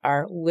 emissions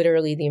are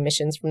literally the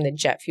emissions from the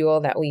jet fuel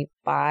that we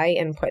buy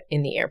and put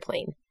in the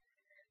airplane.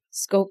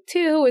 Scope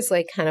 2 is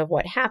like kind of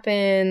what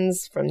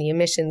happens from the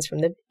emissions from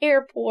the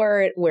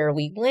airport where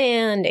we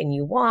land and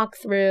you walk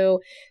through.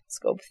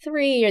 Scope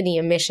 3 are the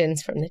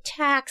emissions from the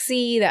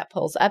taxi that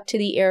pulls up to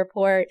the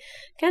airport.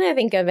 Kind of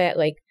think of it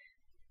like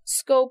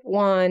Scope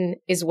 1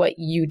 is what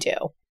you do.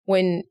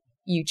 When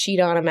you cheat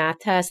on a math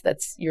test,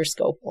 that's your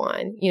Scope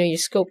 1. Your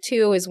Scope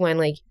 2 is when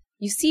like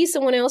you see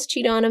someone else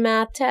cheat on a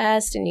math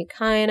test and you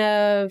kind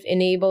of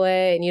enable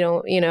it and you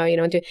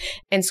don't do it.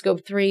 And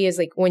Scope 3 is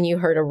like when you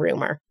heard a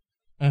rumor.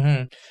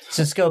 Mm-hmm.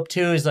 So Scope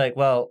 2 is like,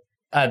 well,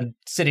 I'm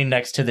sitting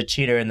next to the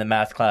cheater in the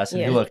math class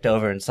and he looked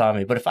over and saw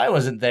me. But if I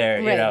wasn't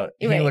there,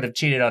 he would have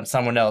cheated on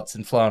someone else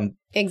and flown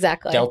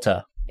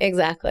Delta.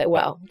 Exactly.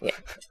 Well, yeah.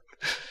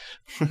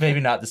 Maybe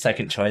not the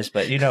second choice,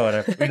 but you know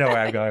where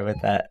I'm going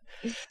with that.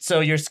 So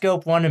your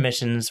Scope 1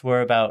 emissions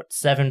were about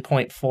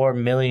 7.4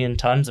 million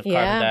tons of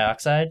carbon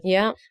dioxide.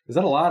 Yeah. Is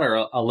that a lot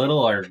or a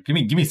little? Or give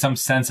me some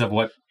sense of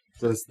what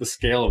the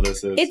scale of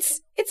this is.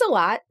 It's a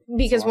lot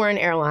because we're an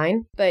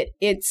airline, but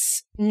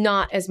it's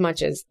not as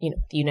much as, the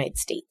United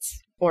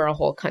States or a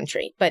whole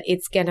country. But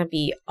it's going to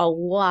be a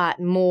lot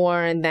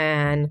more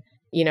than,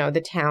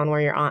 the town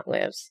where your aunt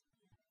lives.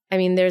 I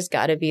mean, there's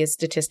got to be a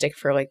statistic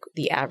for like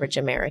the average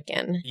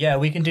American. Yeah,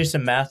 we can do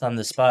some math on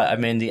the spot. I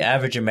mean, the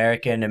average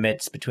American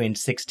emits between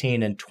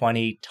 16 and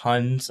 20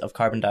 tons of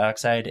carbon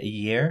dioxide a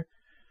year.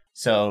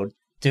 So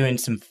doing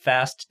some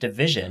fast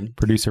division.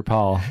 Producer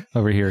Paul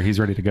over here, he's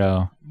ready to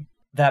go.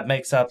 That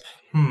makes up,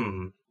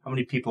 how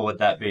many people would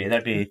that be?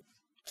 That'd be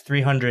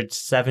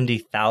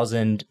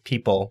 370,000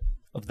 people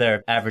of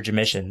their average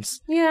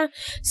emissions. Yeah.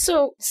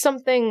 So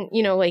something,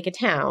 like a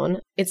town,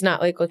 it's not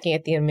like looking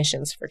at the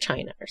emissions for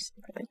China or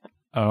something like that.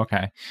 Oh,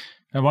 okay.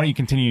 Why don't you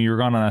continue? You were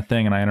going on a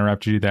thing and I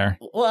interrupted you there.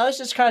 Well, I was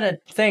just trying to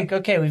think,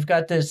 okay, we've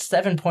got this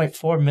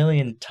 7.4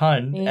 million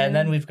ton, and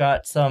then we've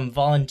got some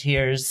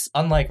volunteers,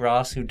 unlike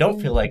Ross, who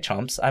don't feel like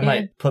chumps. I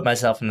might put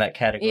myself in that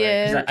category.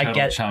 Yeah. I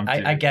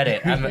get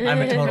it.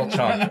 I'm a total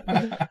chump.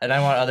 And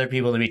I want other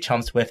people to be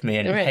chumps with me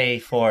and pay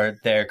for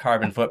their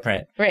carbon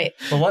footprint. Right.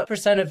 But what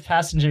percent of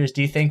passengers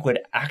do you think would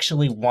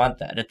actually want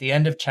that? At the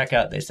end of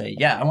checkout, they say,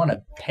 yeah, I want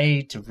to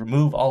pay to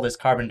remove all this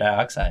carbon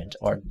dioxide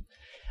or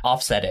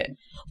offset it.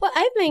 Well,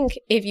 I think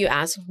if you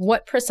ask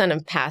what percent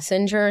of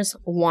passengers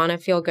want to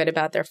feel good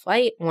about their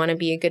flight, want to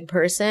be a good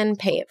person,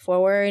 pay it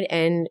forward,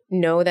 and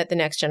know that the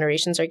next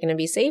generations are going to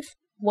be safe,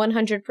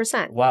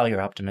 100%. Wow, you're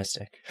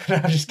optimistic.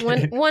 I'm just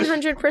kidding.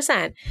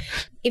 100%.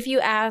 If you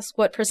ask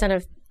what percent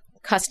of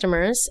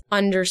customers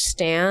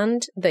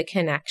understand the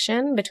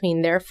connection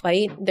between their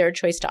flight, their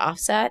choice to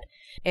offset,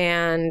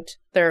 and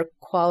their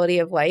quality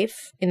of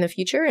life in the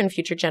future and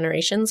future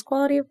generations'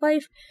 quality of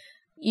life,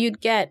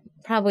 you'd get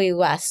probably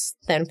less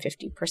than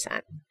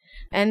 50%.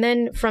 And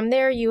then from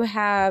there, you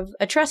have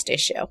a trust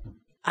issue.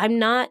 I'm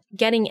not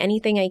getting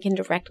anything I can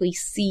directly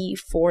see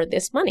for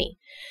this money.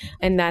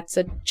 And that's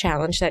a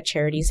challenge that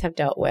charities have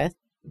dealt with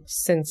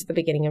since the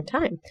beginning of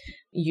time.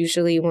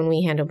 Usually when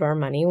we hand over our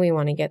money, we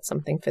want to get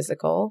something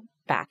physical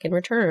back in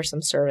return or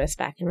some service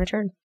back in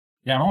return.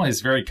 Yeah, I'm always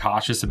very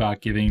cautious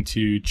about giving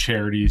to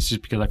charities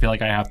just because I feel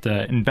like I have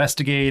to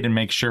investigate and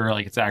make sure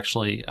like it's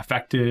actually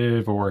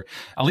effective or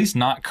at least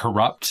not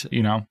corrupt,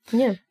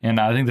 Yeah. And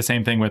I think the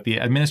same thing with the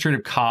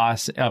administrative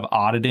costs of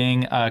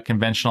auditing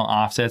conventional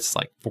offsets,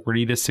 like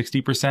 40 to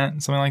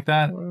 60%, something like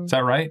that. Is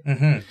that right?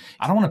 Mm-hmm.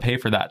 I don't want to pay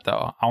for that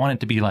though. I want it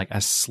to be like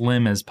as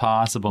slim as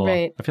possible.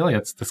 Right. I feel like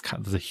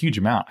that's a huge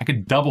amount. I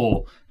could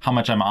double how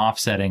much I'm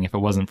offsetting if it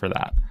wasn't for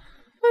that.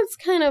 Well, it's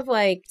kind of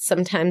like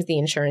sometimes the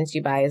insurance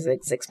you buy is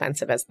as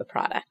expensive as the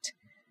product.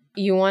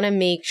 You want to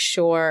make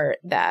sure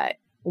that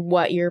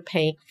what you're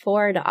paying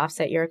for to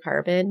offset your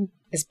carbon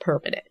is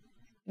permanent.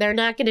 They're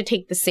not going to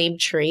take the same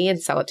tree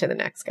and sell it to the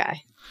next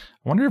guy.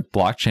 I wonder if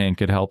blockchain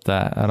could help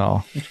that at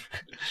all.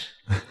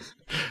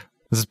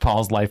 This is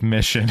Paul's life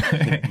mission.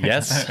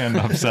 Yes. And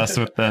obsessed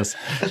with this.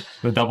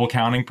 The double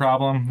counting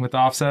problem with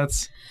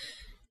offsets.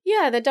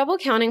 Yeah, the double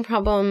counting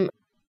problem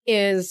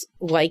is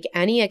like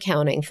any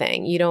accounting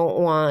thing. You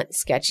don't want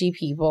sketchy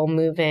people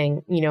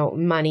moving,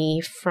 money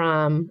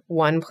from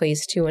one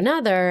place to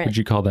another. Would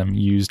you call them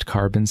used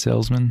carbon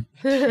salesmen?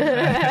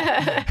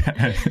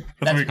 That's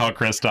what we call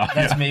Christoph.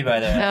 That's me, by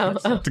the way.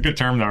 Oh. It's a good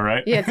term, though,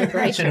 right? Yeah, it's a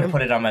great I should have term.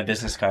 put it on my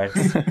business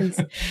cards.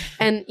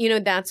 And,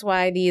 that's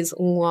why these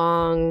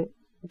long,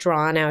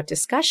 drawn-out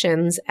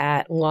discussions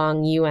at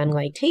long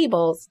UN-like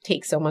tables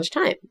take so much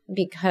time,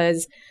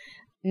 because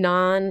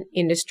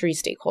non-industry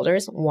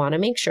stakeholders want to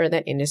make sure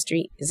that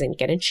industry isn't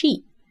going to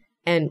cheat.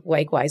 And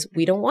likewise,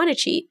 we don't want to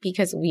cheat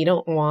because we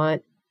don't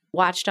want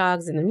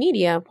watchdogs in the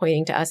media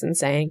pointing to us and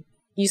saying,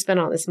 you spent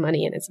all this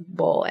money and it's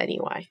bull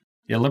anyway.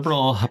 Yeah,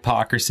 liberal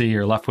hypocrisy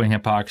or left-wing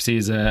hypocrisy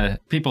is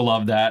people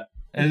love that.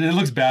 It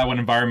looks bad when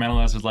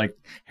environmentalists is like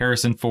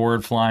Harrison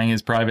Ford flying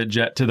his private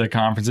jet to the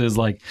conferences.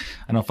 Like,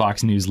 I know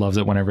Fox News loves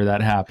it whenever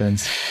that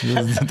happens.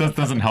 It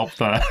doesn't help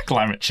the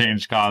climate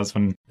change cause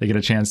when they get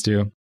a chance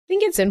to. I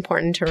think it's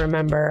important to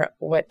remember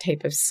what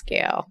type of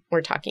scale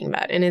we're talking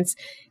about. And it's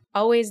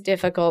always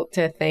difficult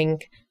to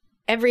think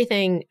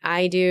everything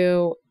I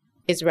do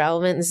is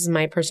relevant. This is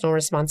my personal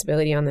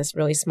responsibility on this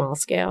really small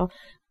scale.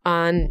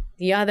 On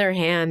the other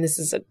hand, this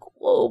is a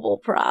global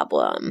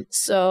problem.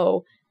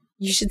 So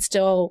you should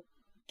still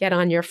get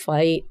on your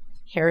flight.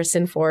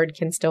 Harrison Ford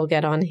can still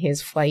get on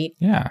his flight.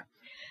 Yeah.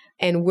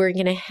 And we're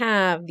going to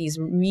have these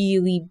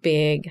really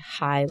big,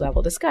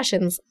 high-level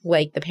discussions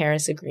like the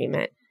Paris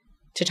Agreement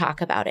to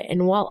talk about it.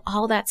 And while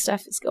all that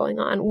stuff is going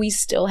on, we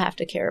still have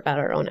to care about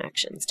our own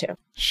actions too.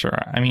 Sure.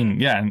 I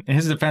mean, yeah, in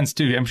his defense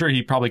too, I'm sure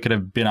he probably could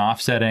have been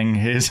offsetting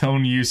his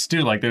own use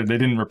too. Like they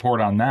didn't report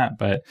on that,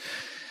 but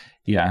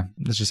yeah,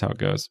 that's just how it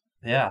goes.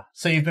 Yeah.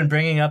 So you've been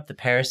bringing up the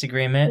Paris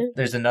Agreement.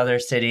 There's another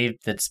city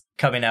that's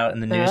coming out in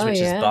the news, which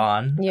is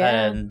Bonn.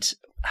 Yeah. And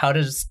how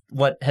does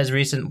what has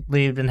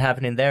recently been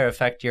happening there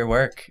affect your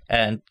work?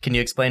 And can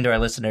you explain to our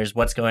listeners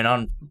what's going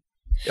on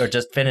or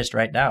just finished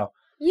right now?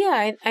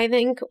 Yeah, I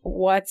think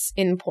what's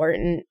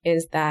important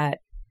is that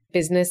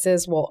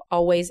businesses will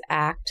always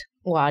act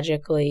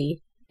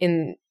logically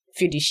in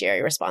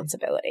fiduciary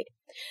responsibility.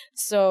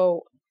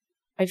 So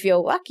I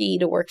feel lucky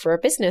to work for a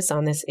business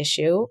on this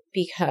issue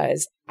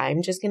because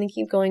I'm just going to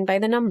keep going by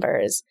the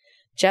numbers.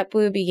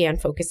 JetBlue began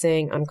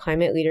focusing on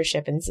climate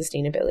leadership and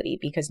sustainability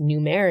because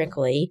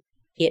numerically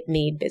it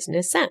made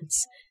business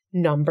sense.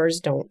 Numbers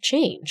don't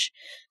change.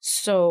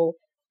 So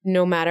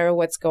no matter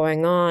what's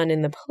going on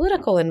in the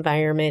political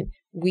environment,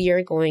 we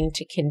are going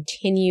to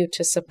continue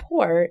to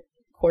support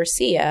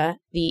CORSIA,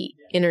 the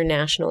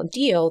international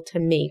deal, to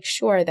make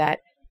sure that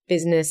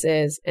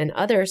businesses and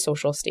other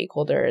social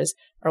stakeholders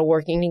are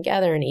working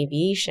together in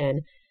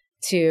aviation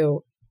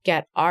to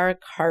get our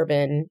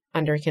carbon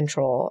under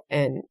control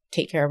and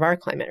take care of our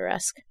climate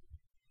risk.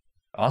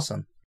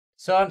 Awesome.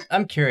 So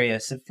I'm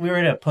curious, if we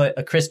were to put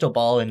a crystal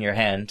ball in your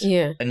hand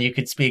and you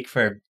could speak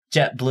for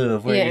JetBlue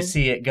of where you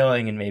see it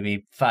going in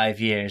maybe 5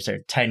 years or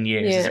 10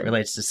 years as it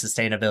relates to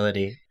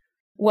sustainability.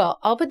 Well,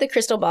 I'll put the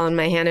crystal ball in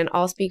my hand and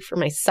I'll speak for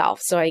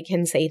myself so I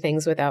can say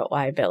things without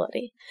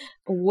liability.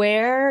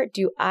 Where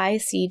do I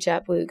see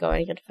JetBlue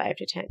going in 5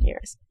 to 10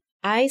 years?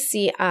 I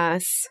see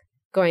us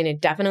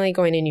definitely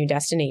going to new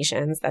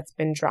destinations. That's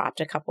been dropped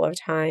a couple of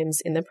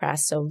times in the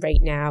press. So right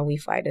now we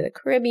fly to the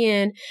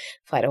Caribbean,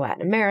 fly to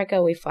Latin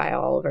America, we fly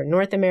all over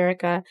North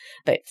America,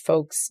 but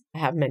folks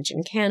have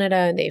mentioned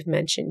Canada, they've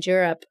mentioned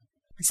Europe,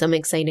 some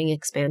exciting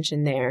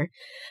expansion there.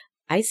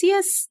 I see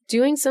us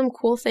doing some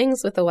cool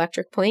things with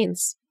electric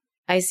planes.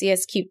 I see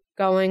us keep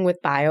going with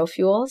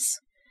biofuels.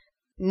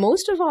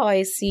 Most of all,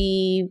 I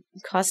see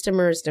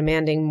customers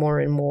demanding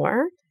more and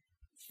more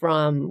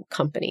from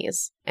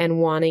companies and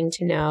wanting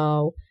to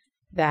know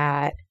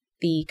that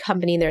the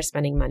company they're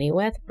spending money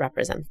with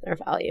represents their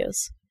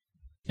values.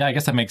 Yeah, I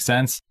guess that makes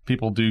sense.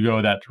 People do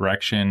go that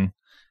direction.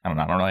 I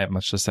don't really have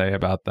much to say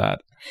about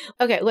that.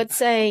 Okay, let's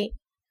say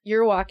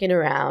you're walking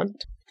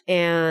around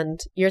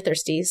and you're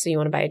thirsty, so you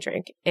want to buy a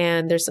drink.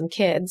 And there's some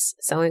kids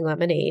selling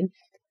lemonade.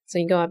 So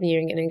you go up and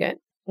you're going to get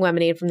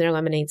lemonade from their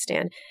lemonade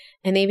stand.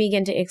 And they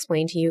begin to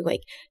explain to you,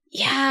 like,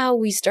 yeah,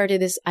 we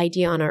started this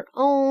idea on our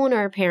own.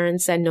 Our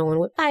parents said no one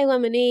would buy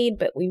lemonade,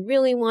 but we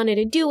really wanted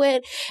to do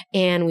it.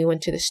 And we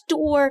went to the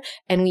store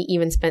and we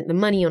even spent the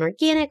money on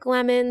organic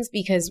lemons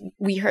because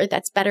we heard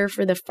that's better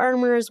for the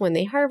farmers when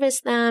they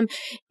harvest them.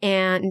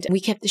 And we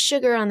kept the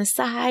sugar on the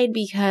side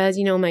because,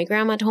 my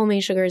grandma told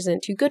me sugar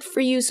isn't too good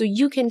for you. So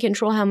you can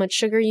control how much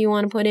sugar you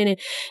want to put in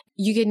it.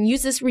 You can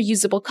use this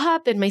reusable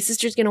cup and my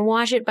sister's going to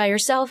wash it by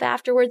herself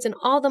afterwards. And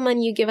all the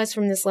money you give us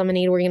from this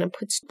lemonade, we're going to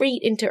put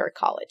straight into our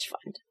college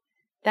fund.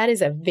 That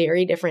is a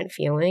very different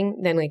feeling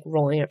than like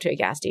rolling up to a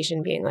gas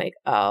station being like,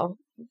 oh,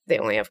 they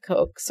only have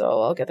Coke,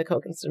 so I'll get the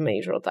Coke instead of my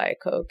usual Diet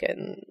Coke.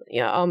 And,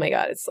 oh my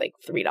God, it's like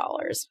 $3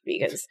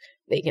 because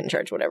they can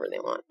charge whatever they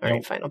want. All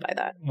right, fine, I'll buy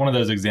that. One of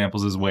those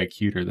examples is way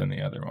cuter than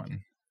the other one.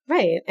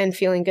 Right. And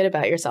feeling good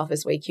about yourself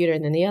is way cuter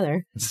than the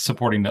other. It's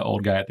supporting the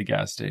old guy at the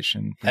gas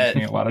station brings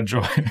me a lot of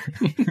joy.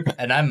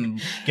 And I'm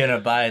going to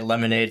buy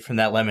lemonade from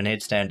that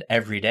lemonade stand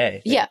every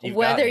day. Yeah,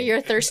 whether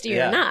you're thirsty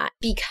or not,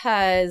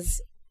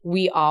 because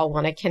we all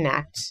want to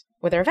connect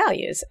with our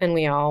values and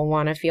we all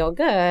want to feel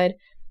good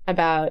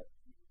about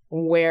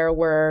where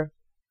we're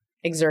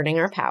exerting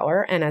our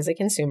power. And as a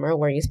consumer,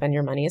 where you spend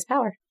your money is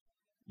power.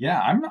 Yeah,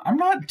 I'm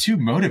not too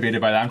motivated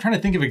by that. I'm trying to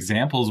think of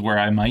examples where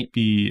I might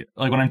be,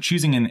 like when I'm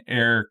choosing an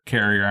air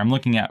carrier, I'm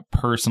looking at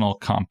personal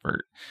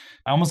comfort.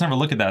 I almost never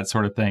look at that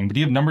sort of thing. But do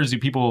you have numbers? Do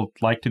people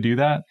like to do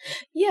that?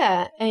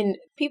 Yeah, and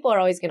people are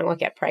always going to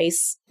look at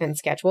price and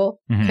schedule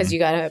because you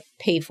got to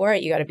pay for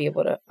it. You got to be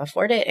able to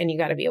afford it and you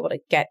got to be able to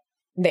get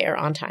there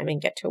on time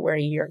and get to where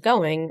you're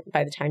going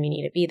by the time you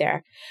need to be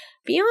there.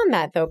 Beyond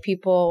that, though,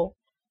 people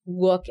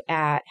look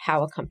at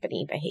how a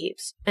company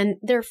behaves. And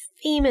there are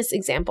famous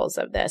examples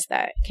of this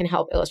that can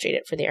help illustrate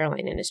it for the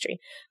airline industry,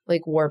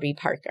 like Warby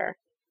Parker,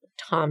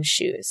 Tom's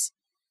Shoes,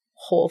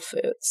 Whole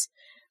Foods.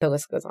 The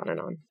list goes on and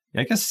on.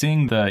 Yeah, I guess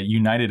seeing the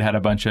United had a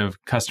bunch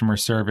of customer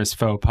service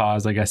faux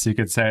pas, I guess you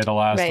could say, the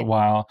last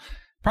while,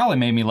 probably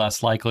made me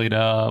less likely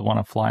to want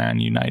to fly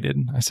on United,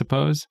 I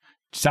suppose.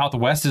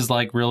 Southwest is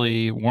like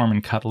really warm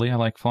and cuddly. I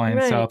like flying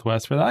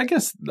Southwest for that. I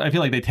guess I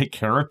feel like they take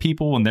care of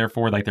people and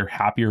therefore like they're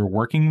happier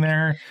working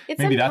there. It's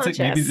maybe that's it.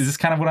 Maybe is this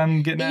kind of what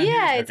I'm getting at?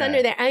 Yeah, it's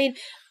under there. I mean,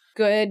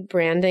 good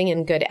branding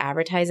and good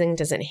advertising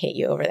doesn't hit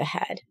you over the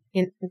head.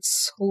 It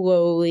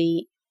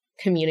slowly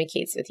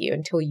communicates with you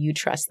until you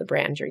trust the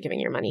brand you're giving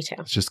your money to.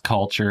 It's just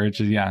culture. It's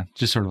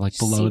just sort of like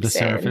below the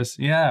surface.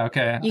 Yeah,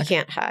 okay. You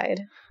can't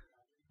hide.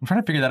 I'm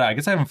trying to figure that out. I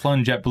guess I haven't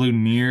flown JetBlue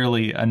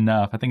nearly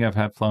enough. I think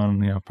I've flown,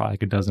 probably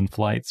like a dozen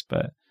flights,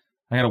 but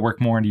I got to work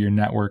more into your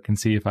network and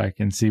see if I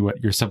can see what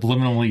you're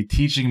subliminally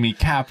teaching me.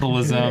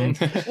 Capitalism.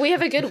 We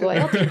have a good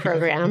loyalty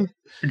program.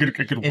 A good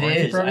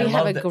loyalty program? We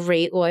have a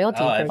great loyalty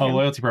program. Oh,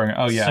 loyalty program.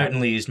 Oh, yeah.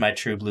 Certainly used my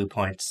True Blue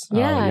points.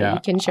 Yeah,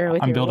 you can share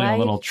with your I'm building wife. A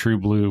little True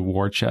Blue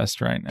war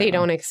chest right now. They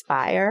don't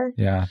expire.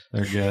 Yeah,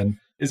 they're good.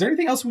 Is there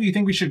anything else you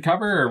think we should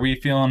cover? Or are we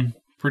feeling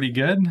pretty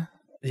good?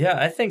 Yeah,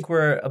 I think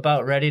we're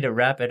about ready to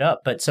wrap it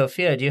up. But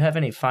Sophia, do you have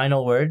any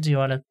final words you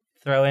want to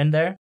throw in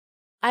there?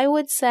 I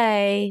would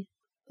say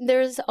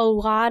there's a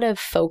lot of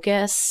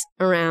focus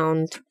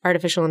around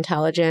artificial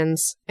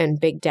intelligence and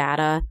big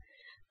data.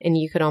 And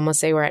you could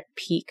almost say we're at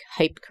peak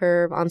hype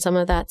curve on some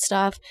of that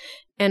stuff.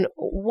 And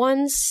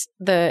once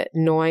the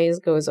noise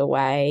goes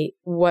away,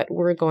 what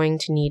we're going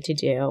to need to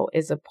do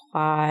is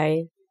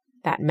apply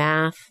that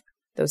math,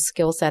 those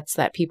skill sets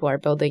that people are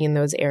building in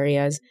those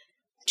areas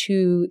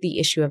to the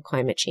issue of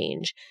climate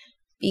change.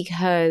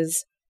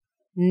 Because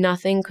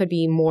nothing could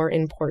be more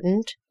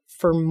important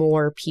for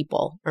more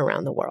people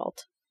around the world.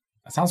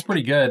 That sounds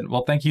pretty good.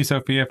 Well, thank you,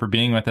 Sophia, for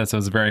being with us. It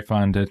was very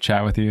fun to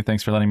chat with you.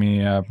 Thanks for letting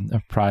me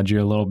prod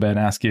you a little bit and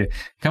ask you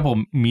a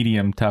couple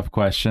medium tough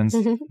questions.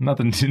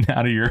 Nothing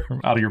out of your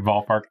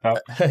ballpark, though.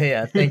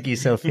 Yeah, thank you,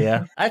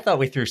 Sophia. I thought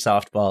we threw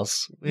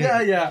softballs.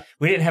 Yeah.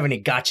 We didn't have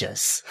any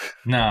gotchas.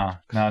 No,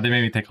 they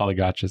made me take all the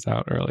gotchas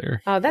out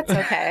earlier. Oh, that's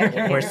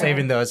okay. We're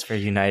saving those for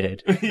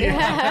United.